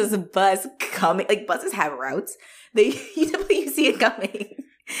sees this bus coming. Like buses have routes. You see it coming.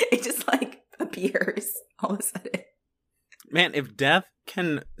 It just like appears all of a sudden. Man, if Death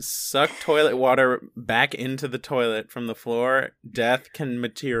can suck toilet water back into the toilet from the floor, Death can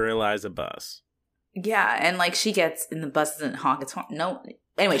materialize a bus. Yeah, and like she gets in the bus doesn't honk. It's honk. No,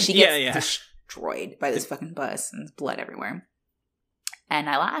 anyway, she gets destroyed by this fucking bus and there's blood everywhere. And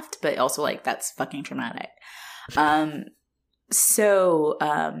I laughed, but also like that's fucking traumatic. So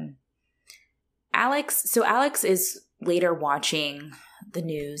Alex is later watching the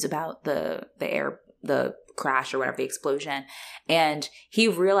news about the crash or whatever, the explosion, and he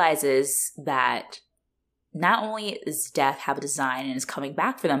realizes that not only does Death have a design and is coming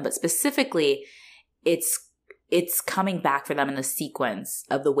back for them, but specifically it's coming back for them in the sequence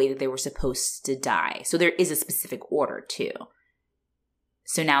of the way that they were supposed to die. So there is a specific order too.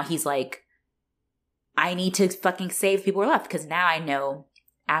 So now he's like, I need to fucking save people who are left, because now I know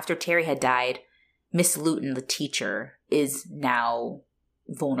after Terry had died, Miss Luton, the teacher, is now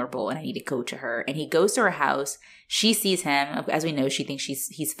vulnerable and I need to go to her. And he goes to her house. She sees him. As we know, she thinks he's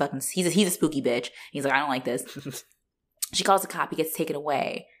a spooky bitch. He's like, I don't like this. She calls the cop. He gets taken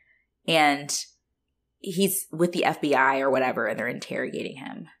away. And he's with the FBI or whatever, and they're interrogating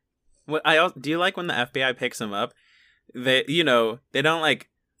him. Do you like when the FBI picks him up? They don't like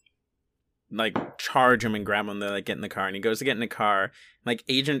charge him and grab him. They like get in the car, and he goes to get in the car. Like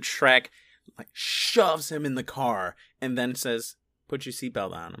Agent Shrek like shoves him in the car and then says, "Put your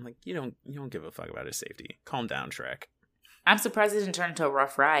seatbelt on." I'm like, you don't give a fuck about his safety. Calm down, Shrek. I'm surprised it didn't turn into a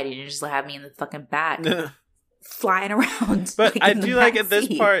rough ride. You didn't just have me in the fucking back. Flying around. But like, I do like at this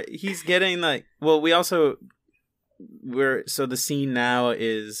part, he's getting like, well, so the scene now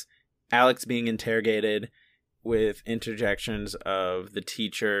is Alex being interrogated with interjections of the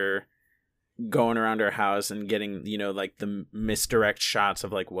teacher going around her house and getting, like the misdirect shots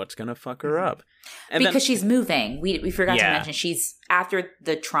of like what's gonna fuck her up. And because she's moving. We forgot to mention she's, after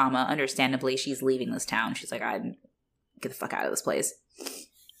the trauma, understandably, she's leaving this town. She's like, I get the fuck out of this place.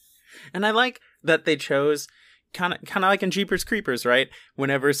 And I like that they chose kind of like in Jeepers Creepers, right?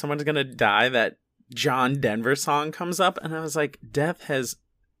 Whenever someone's gonna die, that John Denver song comes up, and I was like, Death has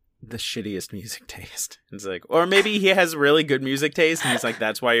the shittiest music taste. It's like, or maybe he has really good music taste, and he's like,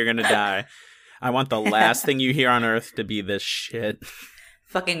 that's why you're gonna die. I want the last thing you hear on earth to be this shit.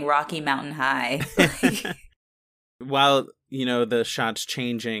 Fucking Rocky Mountain High. While, the shot's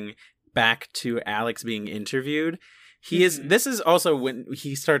changing back to Alex being interviewed, this is also when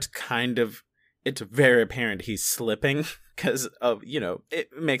he starts it's very apparent he's slipping because of, it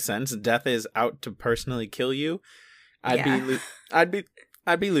makes sense. Death is out to personally kill you. I'd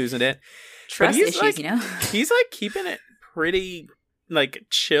be losing it. Trust issues, like, he's like keeping it pretty like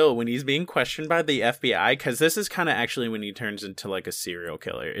chill when he's being questioned by the FBI, because this is kind of actually when he turns into like a serial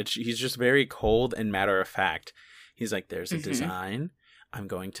killer. He's just very cold and matter of fact. He's like, there's a design. I'm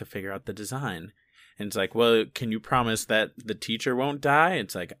going to figure out the design. And it's like, well, can you promise that the teacher won't die?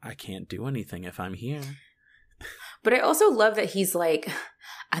 It's like, I can't do anything if I'm here. But I also love that he's like,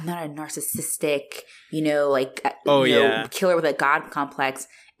 I'm not a narcissistic, killer with a god complex.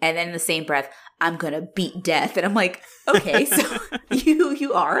 And then in the same breath, I'm going to beat Death. And I'm like, okay, so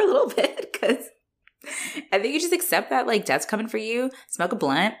you are a little bit, because I think you just accept that, like, Death's coming for you. Smoke a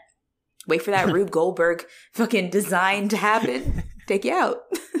blunt. Wait for that Rube Goldberg fucking design to happen. Take you out.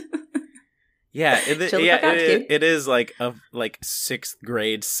 Yeah, it is like a sixth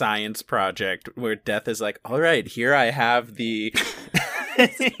grade science project where Death is like, all right, here I have the.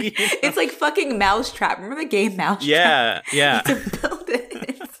 It's like fucking Mousetrap. Remember the game Mousetrap? Yeah. To build it.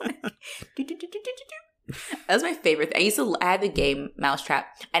 It's like, that was my favorite thing. I had the game Mousetrap.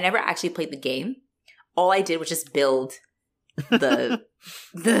 I never actually played the game. All I did was just build the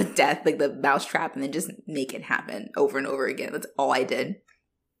Death, like the Mousetrap, and then just make it happen over and over again. That's all I did.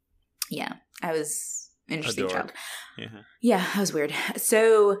 Yeah, I was an interesting child. Yeah, that was weird.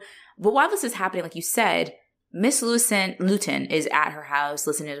 So, but while this is happening, like you said, Miss Luton is at her house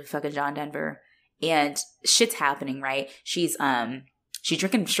listening to fucking John Denver, and shit's happening, right? She's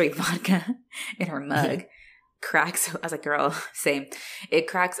drinking straight vodka in her mug. Cracks. I was like, girl, same. It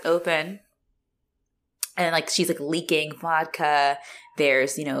cracks open, and like she's like leaking vodka.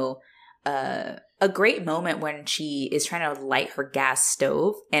 There's a great moment when she is trying to light her gas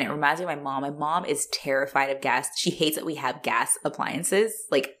stove. And it reminds me of my mom. My mom is terrified of gas. She hates that we have gas appliances.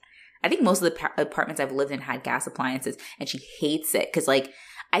 Like, I think most of the apartments I've lived in had gas appliances, and she hates it because, like,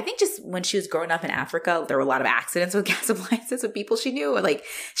 I think just when she was growing up in Africa, there were a lot of accidents with gas appliances with people she knew. Like,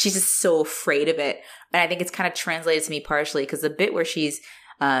 she's just so afraid of it. And I think it's kind of translated to me partially because the bit where she's,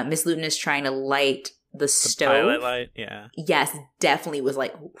 Miss Luton is trying to light the stove. Pilot light, yeah. Yes, definitely was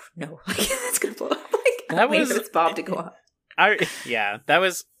like, oh, no, like, that's going to blow up. Like, that waiting was for this bomb to go off. That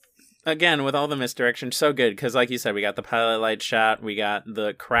was, again, with all the misdirection, so good. Because like you said, we got the pilot light shot. We got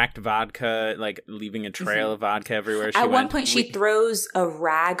the cracked vodka, like leaving a trail of vodka everywhere. At one point, she throws a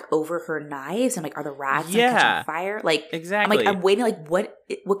rag over her knives. I'm like, are the rags gonna catch on fire? Like, exactly. I'm like, I'm waiting. Like,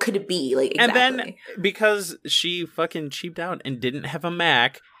 what could it be? Like, exactly. And then because she fucking cheaped out and didn't have a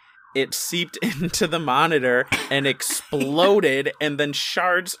Mac, it seeped into the monitor and exploded, and then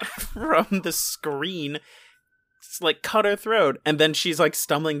shards from the screen like cut her throat. And then she's like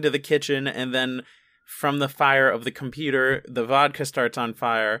stumbling to the kitchen, and then from the fire of the computer, the vodka starts on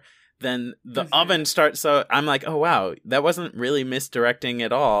fire. Then the oven starts. So I'm like, oh wow, that wasn't really misdirecting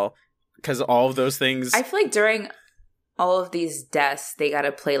at all, because all of those things. I feel like during all of these deaths, they got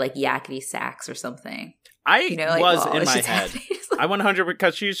to play like yakety sax or something. In my head. I 100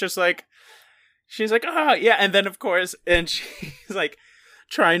 because she's like, oh yeah, and then of course, and she's like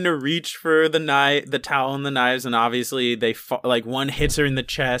trying to reach for the towel and the knives, and obviously they like one hits her in the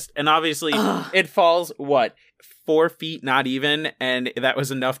chest, and obviously it falls 4 feet, not even, and that was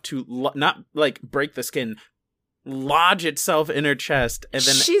enough to not like break the skin, lodge itself in her chest, and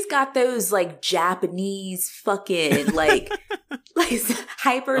then she's got those like Japanese fucking like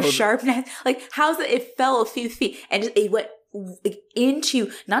hyper sharp knives. Like, how's it? It fell a few feet and it went like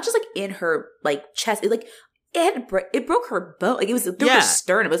into not just like in her like chest. It broke her bone. Like, it was through her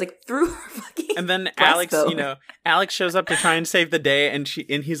sternum. It was like through her fucking. And then Alex shows up to try and save the day, and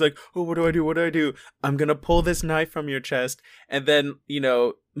he's like, oh, what do I do? What do I do? I'm gonna pull this knife from your chest, and then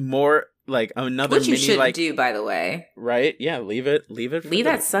more. Like another which you mini, shouldn't do, by the way. Right? Yeah, leave it. Leave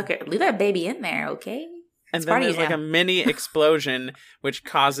that baby in there, okay? And then there's like a mini explosion, which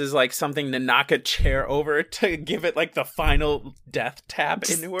causes like something to knock a chair over to give it like the final death tap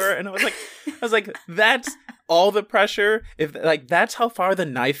into her. And I was like, that's all the pressure. If like that's how far the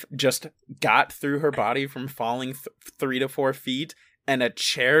knife just got through her body from falling 3 to 4 feet, and a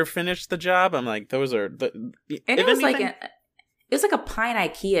chair finished the job. I'm like, those are the. And it was it was like a pine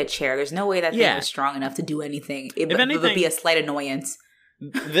IKEA chair. There's no way that thing was strong enough to do anything. It would be a slight annoyance.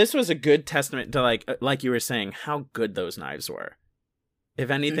 This was a good testament to like you were saying, how good those knives were. If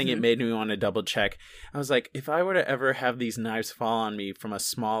anything, it made me want to double check. I was like, if I were to ever have these knives fall on me from a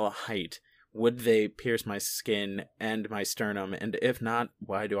small height, would they pierce my skin and my sternum? And if not,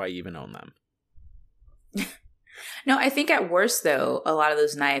 why do I even own them? No, I think at worst, though, a lot of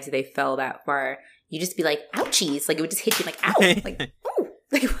those knives, if they fell that far, you just be like, ouchies. Like, it would just hit you like, ow. Like, ooh.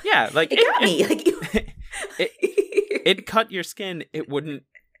 Like, yeah, like it got me. Like, it cut your skin. It wouldn't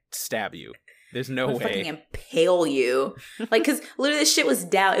stab you. There's no way. Fucking impale you. Like, because literally this shit was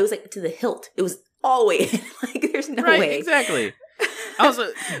down. It was like to the hilt. It was all the way in. Like, there's no way. Exactly. Also,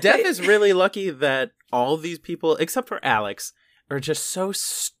 Death is really lucky that all of these people, except for Alex, are just so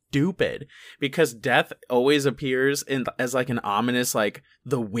stupid, because Death always appears as like an ominous, like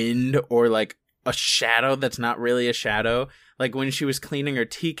the wind or like a shadow that's not really a shadow. Like when she was cleaning her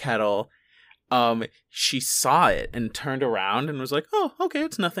tea kettle, she saw it and turned around and was like, oh, okay,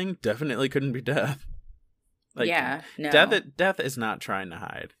 it's nothing. Definitely couldn't be Death. Like, yeah, no. Death is not trying to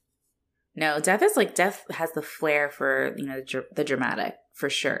hide. No, Death has the flair for, the dramatic, for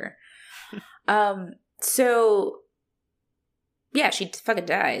sure. So yeah, she fucking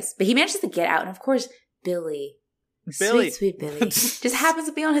dies, but he manages to get out, and of course, Billy, sweet Billy, just happens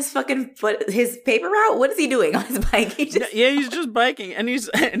to be on his fucking his paper route. What is he doing on his bike? He's just biking, and he's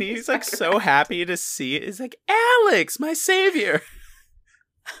like so happy to see it. He's like, Alex, my savior.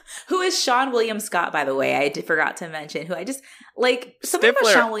 Who is Sean William Scott, by the way? I forgot to mention. Who I just like something Stifler.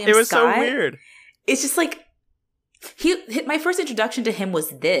 About Sean William Scott. It was so weird. It's just like my first introduction to him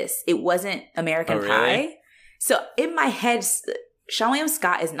was this. It wasn't American Pie. So in my head, Sean William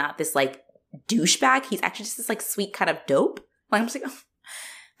Scott is not this like douchebag. He's actually just this like sweet kind of dope. Like I'm just like, oh,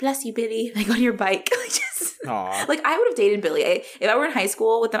 bless you, Billy. Like on your bike. Like I would have dated Billy. If I were in high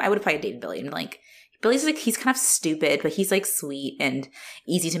school with them, I would have probably dated Billy. And like Billy's like, he's kind of stupid, but he's like sweet and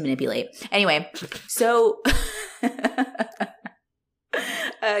easy to manipulate. Anyway, so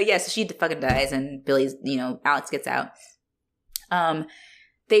so she fucking dies, and Billy's, Alex gets out.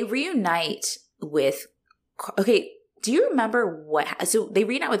 They reunite with, Do you remember what? So they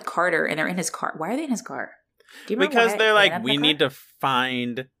reunite with Carter, and they're in his car. Why are they in his car? Do you remember? Because they're like, we need to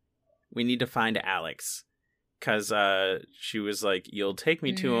find Alex. Because she was like, you'll take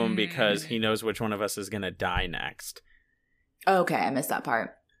me to him because he knows which one of us is gonna die next. Okay, I missed that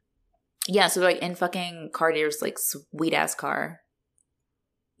part. Yeah, so like in fucking Carter's like sweet ass car.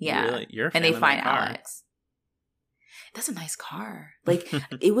 Yeah, really? You're a fan and they of find that car. Alex. That's a nice car. Like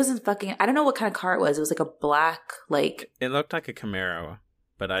it wasn't fucking. I don't know what kind of car it was. It was like a black like. It looked like a Camaro,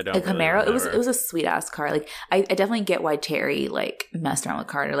 but I don't. A Camaro. Really it was a sweet ass car. Like I definitely get why Terry like messed around with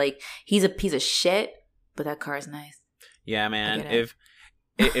Carter. Like he's a piece of shit, but that car is nice. Yeah, man.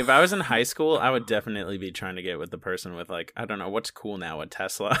 If I was in high school, I would definitely be trying to get with the person with like, I don't know what's cool now, a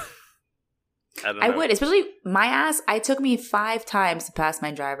Tesla. I would, especially my ass. It took me 5 times to pass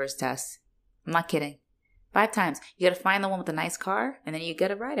my driver's test. I'm not kidding. 5 times. You got to find the one with the nice car, and then you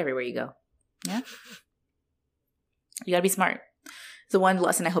get a ride everywhere you go. Yeah. You got to be smart. The one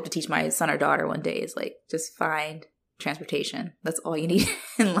lesson I hope to teach my son or daughter one day is like just find transportation. That's all you need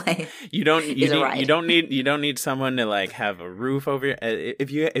in life. You don't need someone to like have a roof over your,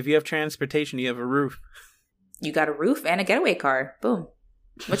 if you have transportation, you have a roof. You got a roof and a getaway car. Boom.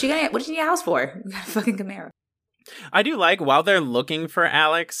 What you need a house for? You got a fucking Camaro. I do like while they're looking for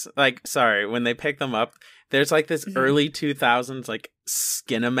Alex, like when they pick them up, there's like this early 2000s like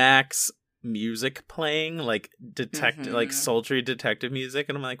Skinamax music playing, like like sultry detective music,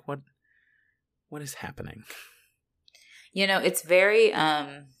 and I'm like, what is happening? You know, it's very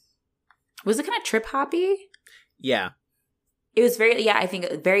was it kind of trip hoppy? Yeah. It was I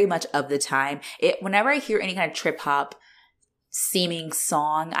think very much of the time. Whenever I hear any kind of trip hop seeming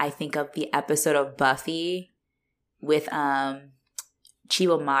song, I think of the episode of Buffy with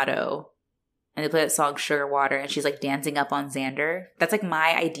Chivo Mato. And they play that song Sugar Water, and she's like dancing up on Xander. That's like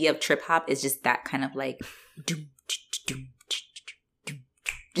my idea of trip hop, is just that kind of like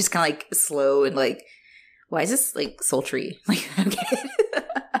just kind of like slow and like, why is this like sultry? Like, okay.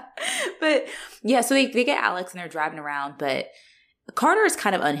 But yeah, so they get Alex and they're driving around, but Carter is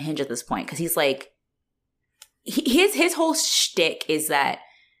kind of unhinged at this point because he's like, his whole shtick is that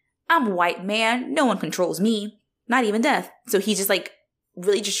I'm a white man, no one controls me, not even death. So he's just like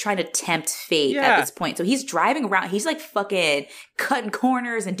really just trying to tempt fate at this point. So he's driving around, he's like fucking cutting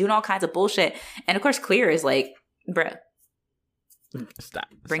corners and doing all kinds of bullshit. And of course, Clear is like, bruh, stop.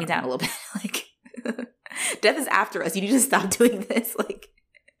 Bring it down a little bit. Like, death is after us. You need to stop doing this. Like,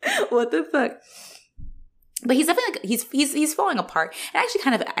 what the fuck? But he's definitely like, he's falling apart. And I actually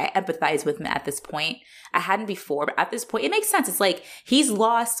kind of empathize with him at this point. I hadn't before, but at this point, it makes sense. It's like he's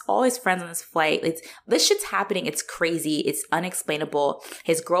lost all his friends on this flight. This shit's happening. It's crazy. It's unexplainable.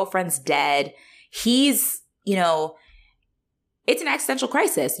 His girlfriend's dead. He's, you know, it's an existential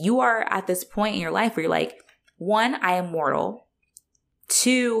crisis. You are at this point in your life where you're like, 1, I am mortal.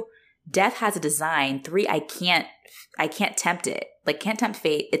 2, death has a design. 3, I can't tempt it. Like, can't tempt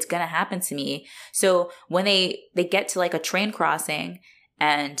fate. It's gonna happen to me. So when they get to like a train crossing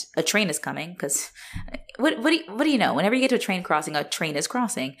and a train is coming, because what do you know? Whenever you get to a train crossing, a train is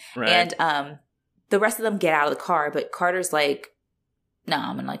crossing. Right. And the rest of them get out of the car, but Carter's like, no,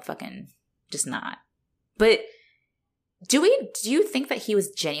 I'm gonna like fucking just not. But do you think that he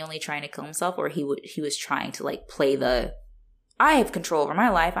was genuinely trying to kill himself, or he was trying to like play the, I have control over my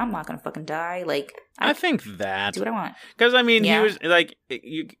life, I'm not gonna fucking die. Like, I think that. Do what I want. Because, I mean, he was, like,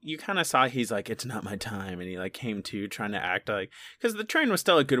 you kind of saw he's like, it's not my time. And he, like, came to trying to act like, because the train was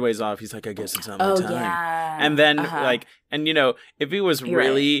still a good ways off. He's like, I guess it's not my time. Yeah. And then, like, and, you know, if he was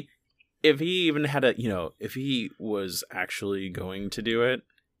if he even had if he was actually going to do it,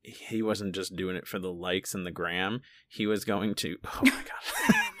 he wasn't just doing it for the likes and the gram. He was going to, oh my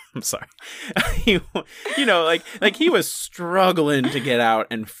God. I'm sorry. Like he was struggling to get out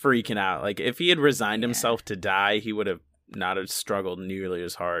and freaking out. Like if he had resigned himself to die, he would have not have struggled nearly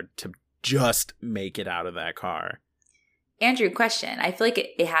as hard to just make it out of that car. Andrew, question. I feel like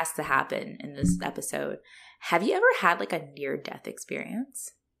it has to happen in this episode. Have you ever had like a near-death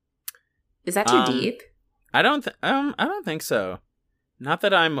experience? Is that too deep? I don't think so. Not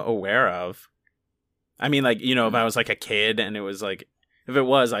that I'm aware of. I mean, like, you know, if I was like a kid and it was like, if it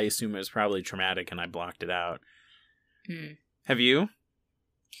was, I assume it was probably traumatic and I blocked it out. Have you?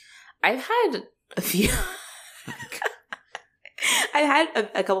 I've had a few. I had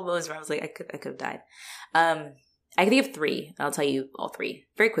a couple moments where I was like, I could have died. I can think of 3. I'll tell you all 3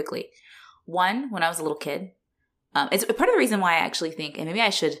 very quickly. 1, when I was a little kid. It's part of the reason why I actually think, and maybe I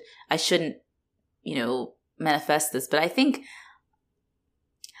shouldn't, you know, manifest this, but I think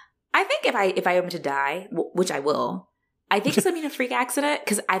if I am to die, which I will, I think it's going to be a freak accident,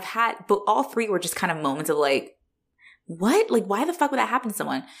 because I've had, but all 3 were just kind of moments of like, what? Like, why the fuck would that happen to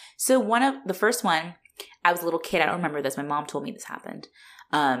someone? So the first one, I was a little kid. I don't remember this. My mom told me this happened.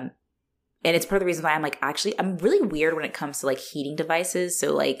 And it's part of the reason why I'm like, actually, I'm really weird when it comes to like heating devices.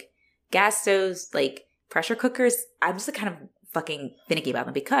 So like gas stoves, like pressure cookers, I'm just like kind of fucking finicky about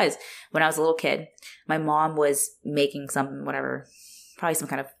them because when I was a little kid, my mom was making some, whatever, probably some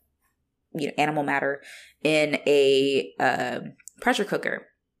kind of, animal matter in a pressure cooker.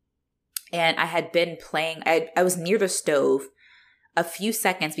 And I had been playing, I was near the stove a few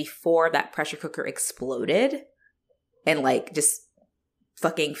seconds before that pressure cooker exploded and like just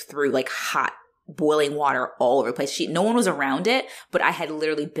fucking threw like hot boiling water all over the place. No one was around it, but I had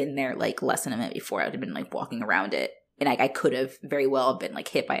literally been there like less than a minute before. I would have been like walking around it. And I could have very well been like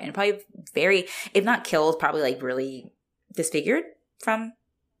hit by it and probably very, if not killed, probably like really disfigured from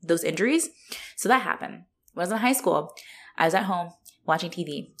those injuries. So that happened. When I was in high school, I was at home watching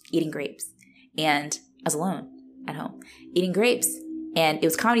TV, eating grapes. And I was alone at home eating grapes. And it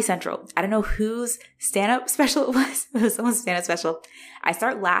was Comedy Central. I don't know whose stand-up special it was. It was someone's stand-up special. I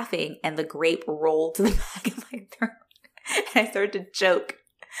start laughing and the grape rolled to the back of my throat. And I started to choke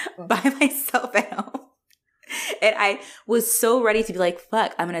by myself at home. And I was so ready to be like,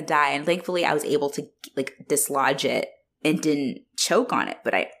 fuck, I'm going to die. And thankfully I was able to like dislodge it and didn't choke on it.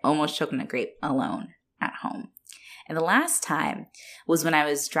 But I almost choked on a grape alone at home. And the last time was when I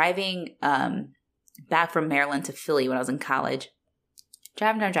was driving back from Maryland to Philly when I was in college.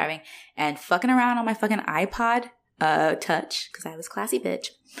 Driving, and fucking around on my fucking iPod Touch, because I was classy bitch.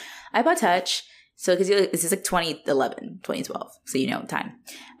 iPod Touch. So, because this is like 2011, 2012, so time.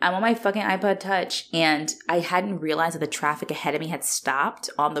 I'm on my fucking iPod Touch, and I hadn't realized that the traffic ahead of me had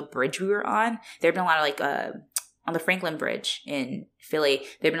stopped on the bridge we were on. There had been a lot of like, on the Franklin Bridge in Philly,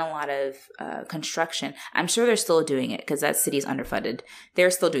 there had been a lot of construction. I'm sure they're still doing it, because that city is underfunded.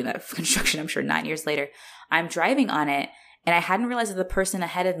 They're still doing that construction, I'm sure, 9 years later. I'm driving on it, and I hadn't realized that the person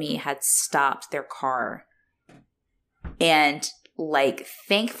ahead of me had stopped their car. And like,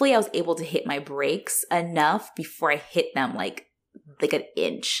 thankfully I was able to hit my brakes enough before I hit them like an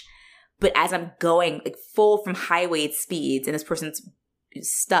inch. But as I'm going like full from highway speeds and this person's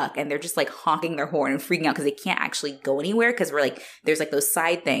stuck and they're just like honking their horn and freaking out because they can't actually go anywhere because we're like, there's like those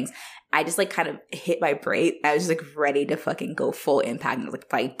side things. I just like kind of hit my brake. I was just like ready to fucking go full impact and like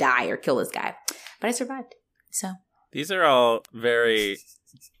probably die or kill this guy. But I survived. So. These are all very...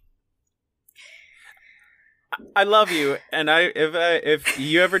 I love you, and if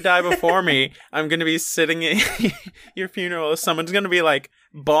you ever die before me, I'm gonna be sitting at your funeral. Someone's gonna be like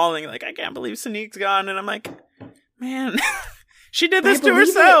bawling, like, I can't believe Sonique's gone, and I'm like, man, she did this to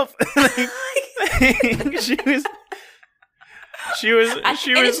herself. She was.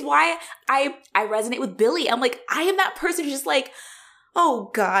 And it's why I resonate with Billy. I'm like, I am that person who's just like,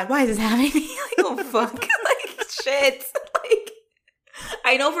 oh God, why is this happening to me? Like, oh fuck, like shit. Like,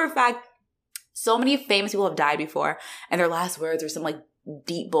 I know for a fact. So many famous people have died before, and their last words are some like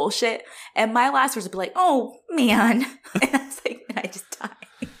deep bullshit. And my last words would be like, "Oh man," and I was like, and I just died.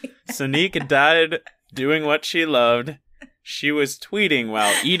 Sonique died doing what she loved. She was tweeting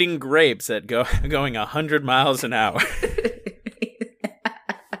while eating grapes at going 100 miles an hour.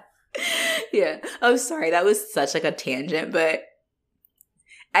 Yeah, I'm sorry. That was such like a tangent, but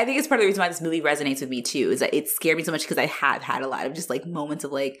I think it's part of the reason why this movie resonates with me too, is that it scared me so much because I have had a lot of just like moments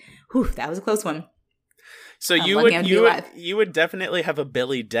of like, whew, that was a close one. So you would definitely have a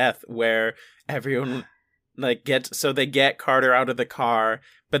Billy death where everyone like they get Carter out of the car,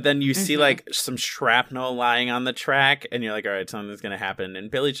 but then you see like some shrapnel lying on the track and you're like, all right, something's going to happen. And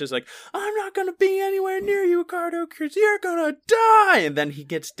Billy's just like, I'm not going to be anywhere near you, Carter, because you're going to die. And then he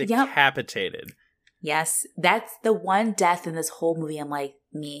gets decapitated. Yep. Yes, that's the one death in this whole movie. I'm like,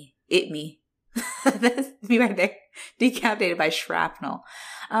 me. That's me right there, decapitated by shrapnel.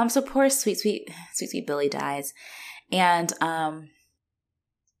 So poor sweet Billy dies, and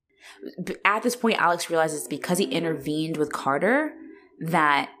at this point, Alex realizes because he intervened with Carter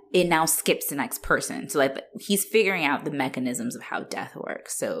that it now skips the next person. So like he's figuring out the mechanisms of how death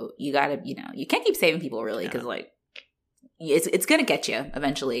works. So you gotta, you can't keep saving people really because like it's gonna get you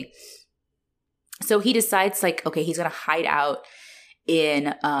eventually. So he decides like, okay, he's going to hide out in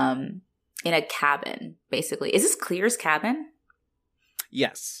a cabin, basically. Is this Clear's cabin?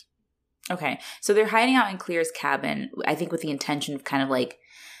 Yes. Okay. So they're hiding out in Clear's cabin, I think with the intention of kind of like,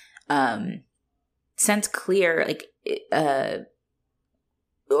 since Clear, like,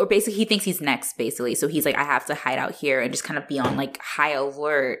 or basically he thinks he's next, basically. So he's like, I have to hide out here and just kind of be on like high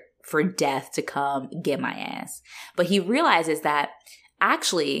alert for death to come get my ass. But he realizes that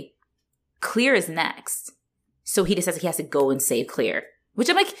actually Clear is next. So he decides he has to go and save Clear. Which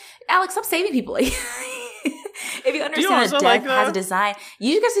I'm like, Alex, stop saving people. If you understand that death like has a design,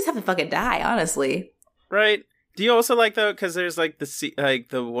 you guys just have to fucking die, honestly. Right. Do you also like, though, because there's like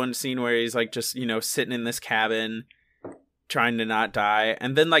the one scene where he's like just, sitting in this cabin trying to not die,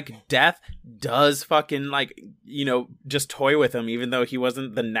 and then like death does fucking like, just toy with him, even though he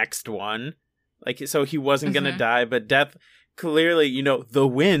wasn't the next one. Like, so he wasn't gonna die, but death clearly, the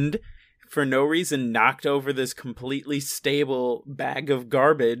wind for no reason knocked over this completely stable bag of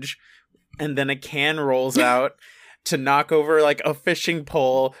garbage, and then a can rolls out to knock over like a fishing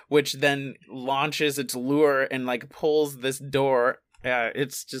pole, which then launches its lure and like pulls this door.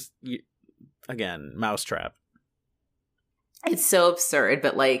 It's just, again, mousetrap. It's so absurd,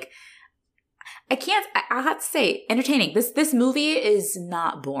 but like, I'll have to say, entertaining. This movie is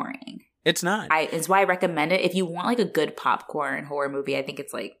not boring. It's not. It's why I recommend it. If you want like a good popcorn horror movie, I think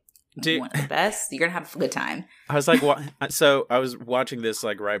it's like one of the best. You're gonna have a good time. I was like, so I was watching this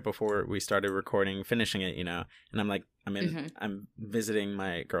like right before we started recording, finishing it, and I'm visiting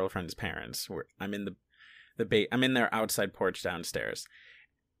my girlfriend's parents. I'm in I'm in their outside porch downstairs.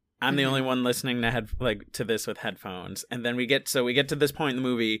 I'm the only one listening to this with headphones, and then we get to this point in the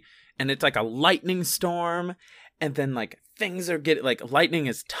movie, and it's like a lightning storm, and then like things are getting like lightning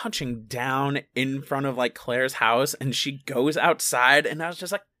is touching down in front of like Claire's house, and she goes outside, and I was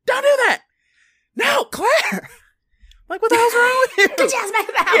just like, don't do that! No, Claire! Like, what the hell's wrong with you? Get your ass back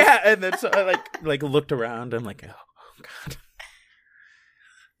in the house! Yeah, and then so I like looked around. I'm like, oh God.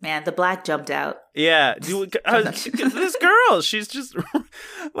 Man, the black jumped out. Yeah, this girl, she's just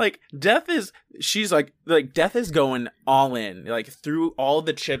like death is going all in, like threw all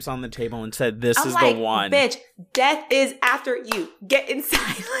the chips on the table and said, "This is the one." Bitch, death is after you. Get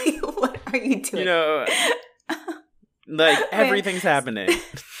inside. Like, what are you doing? Like everything's happening.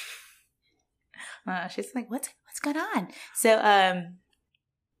 She's like, what's going on? So,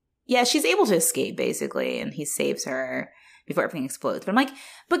 yeah, she's able to escape basically, and he saves her before everything explodes. But I'm like,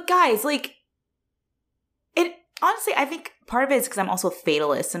 but guys, like, it honestly, I think part of it is because I'm also a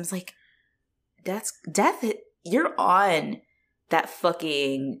fatalist. I'm just like, death. You're on that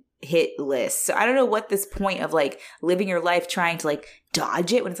fucking hit list. So I don't know what this point of like living your life trying to like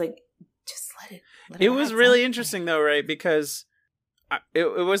dodge it when it's like, just let it. It was really interesting though, right? Because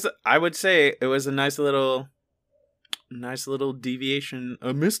it was, I would say, it was a nice little deviation,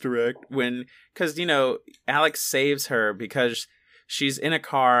 a misdirect because Alex saves her because she's in a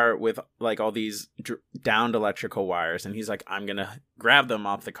car with like all these downed electrical wires, and he's like, I'm gonna grab them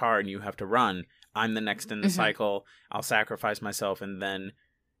off the car and you have to run. I'm the next in the cycle. I'll sacrifice myself, and then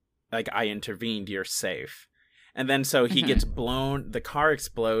like I intervened, you're safe. And then so he gets blown, the car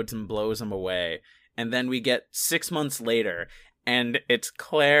explodes and blows him away. And then we get 6 months later, and it's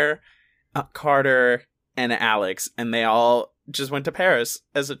Claire, Carter, and Alex, and they all just went to Paris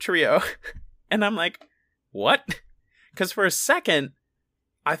as a trio. And I'm like, what? Because for a second,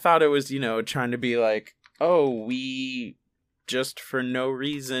 I thought it was, trying to be like, oh, we just for no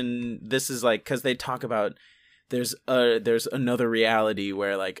reason, this is like, because they talk about there's another reality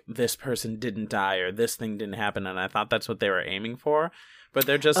where like this person didn't die or this thing didn't happen, and I thought that's what they were aiming for. But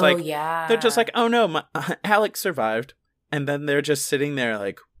they're just they're just like, oh no, Alex survived. And then they're just sitting there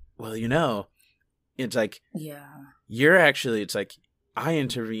like, well, it's like, yeah, you're actually, it's like, I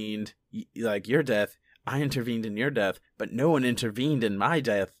intervened, like your death, I intervened in your death, but no one intervened in my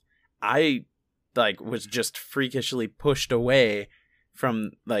death. I like was just freakishly pushed away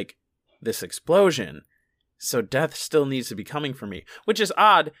from like this explosion. So death still needs to be coming for me, which is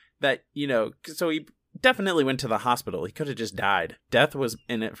odd that, so he definitely went to the hospital. He could have just died. Death was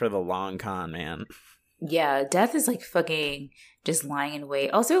in it for the long con, man. Yeah, death is like fucking just lying in wait.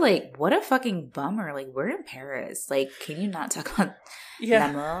 Also, like, what a fucking bummer. Like, we're in Paris. Like, can you not talk about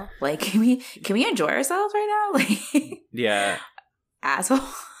L'amour? Like, can we enjoy ourselves right now? Like, yeah, asshole.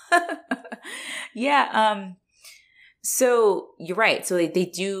 Yeah. So you're right. So they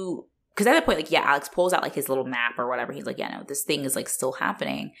do, because at that point, like, yeah, Alex pulls out like his little map or whatever. He's like, yeah, no, this thing is like still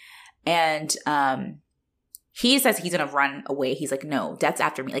happening, and he says he's gonna run away. He's like, no, death's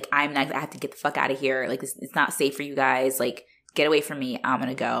after me. Like, I have to get the fuck out of here. Like, it's not safe for you guys. Like, get away from me. I'm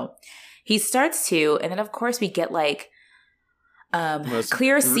gonna go. He starts to, and then of course we get like,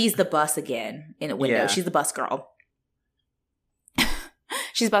 Claire sees the bus again in a window. Yeah. She's the bus girl.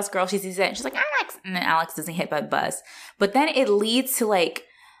 She's a bus girl. She sees it, and she's like, Alex, and then Alex doesn't hit by the bus. But then it leads to like,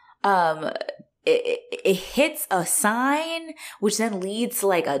 it hits a sign, which then leads to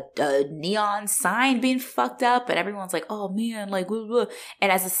like a neon sign being fucked up, and everyone's like, oh man, like, blah, blah.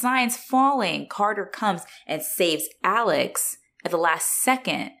 And as the sign's falling, Carter comes and saves Alex at the last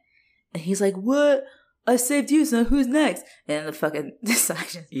second, and he's like, what? I saved you, so who's next? And then the fucking sign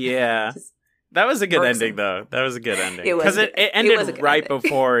just That was a good ending, though. That was a good ending. Because it ended right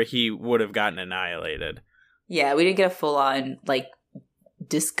before he would have gotten annihilated. Yeah, we didn't get a full-on, like,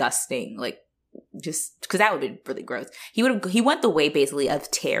 disgusting, like, just because that would have been really gross. He went the way, basically,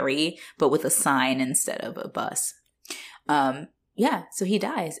 of Terry, but with a sign instead of a bus. Yeah, so he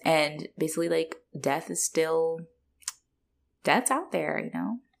dies. And basically, like, death's out there, you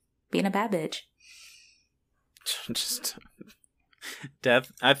know? Being a bad bitch. Just...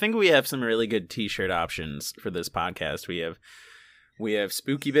 Death. I think we have some really good t-shirt options for this podcast. We have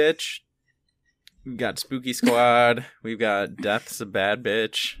Spooky Bitch. We've got Spooky Squad. We've got Death's a Bad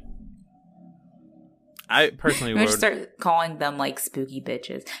Bitch. I personally would start calling them like Spooky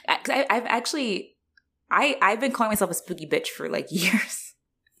Bitches. I've been calling myself a Spooky Bitch for like years.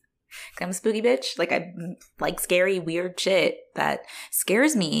 I'm a spooky bitch. Like, I like scary, weird shit that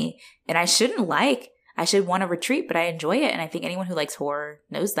scares me, and I shouldn't like. I should want to retreat, but I enjoy it. And I think anyone who likes horror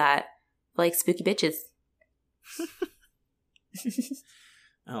knows that. Like spooky bitches.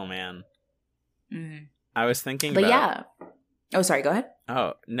 Oh, man. Mm. I was thinking but yeah. Oh, sorry. Go ahead.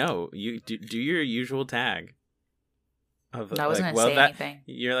 Oh, no. You do your usual tag. I wasn't going to say anything.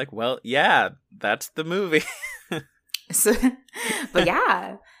 You're like, well, yeah, that's the movie. But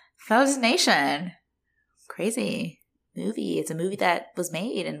yeah. Frozen Nation. Crazy movie. It's a movie that was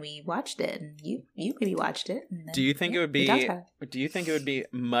made and we watched it, and you maybe watched it. And then, do you think it would be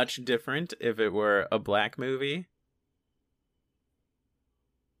much different if it were a black movie?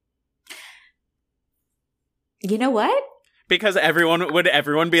 You know what? Because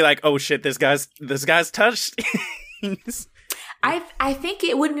everyone be like, "Oh shit, this guy's touched." I think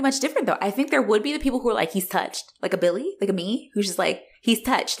it wouldn't be much different though. I think there would be the people who are like, he's touched, like a Billy, like a me, who's just like, he's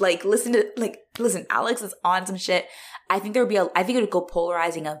touched. Like, listen, Alex is on some shit. I think it would go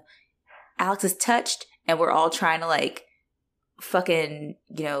polarizing of Alex is touched and we're all trying to like fucking,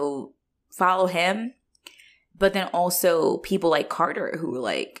 you know, follow him. But then also people like Carter who were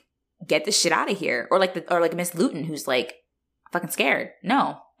like, get this shit out of here. Or like Miss Luton who's like fucking scared.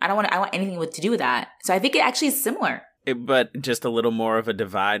 No, I want anything to do with that. So I think it actually is similar. But just a little more of a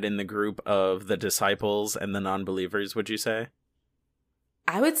divide in the group of the disciples and the non-believers, would you say?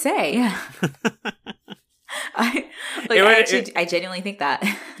 I would say, yeah. I genuinely think that.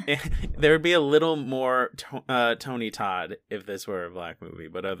 There would be a little more Tony Todd if this were a black movie,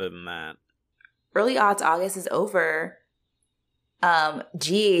 but other than that. Early Odds August is over.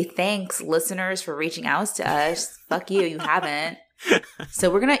 Gee, thanks, listeners, for reaching out to us. Fuck you, you haven't.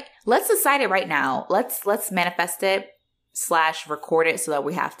 So let's decide it right now. Let's manifest it / record it so that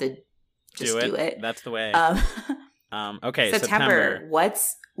we have to just do it. That's the way. Okay, September.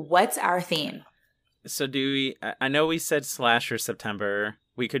 What's our theme? So I know we said Slasher September.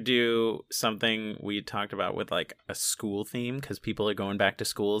 We could do something we talked about with like a school theme because people are going back to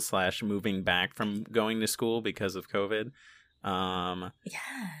school / moving back from going to school because of COVID.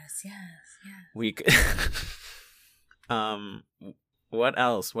 Yes. We could... What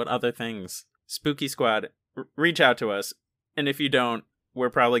else? What other things? Spooky Squad, reach out to us. And if you don't, we're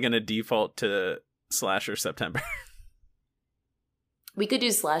probably going to default to Slasher September. We could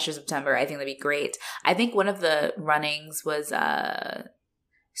do Slasher September. I think that'd be great. I think one of the runnings was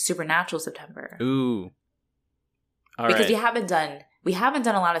Supernatural September. Ooh. All because right. we haven't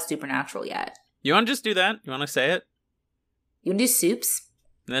done a lot of Supernatural yet. You want to just do that? You want to say it? You want to do Soups?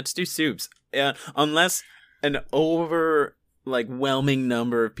 Let's do Soups. Unless an whelming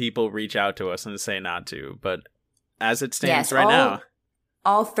number of people reach out to us and say not to, but as it stands now,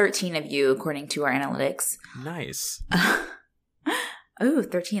 all 13 of you, according to our analytics. Nice. Oh,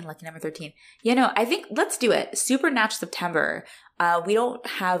 13, lucky number 13. I think let's do it. Supernatural September. We don't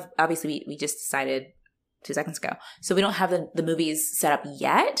have, obviously we just decided 2 seconds ago, so we don't have the movies set up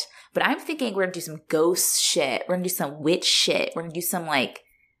yet, but I'm thinking we're gonna do some ghost shit. We're gonna do some witch shit. We're gonna do some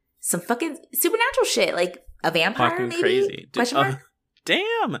fucking supernatural shit, like a vampire, fucking maybe? Crazy. Question mark?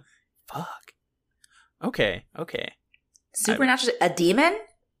 Damn. Fuck. Okay. Supernatural. A demon?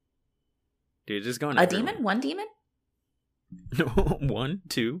 Dude, just going. A demon? One demon? 1,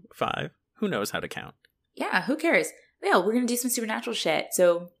 2, 5. Who knows how to count? Yeah, who cares? Yeah, we're gonna do some supernatural shit.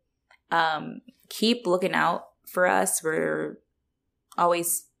 So, keep looking out for us. We're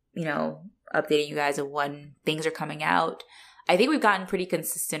always, updating you guys of when things are coming out. I think we've gotten pretty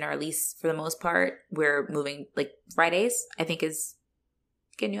consistent, or at least for the most part, we're moving Fridays. I think is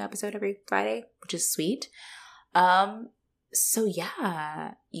get a new episode every Friday, which is sweet. So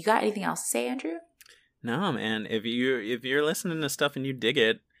yeah, you got anything else to say, Andrew? No, man. If you're listening to stuff and you dig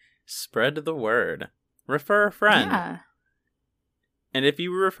it, spread the word. Refer a friend. Yeah. And if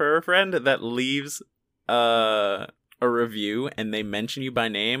you refer a friend that leaves a review and they mention you by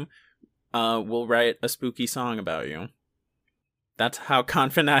name, we'll write a spooky song about you. That's how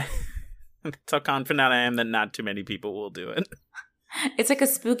confident I am that not too many people will do it. It's like a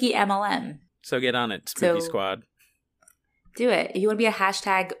spooky MLM. So get on it, Spooky Squad. Do it. If you want to be a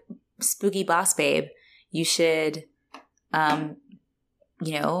hashtag spooky boss babe, you should,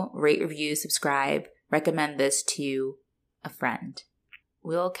 rate, review, subscribe, recommend this to a friend.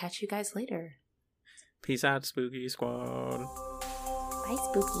 We'll catch you guys later. Peace out, Spooky Squad. Bye,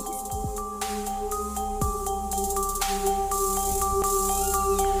 spookies.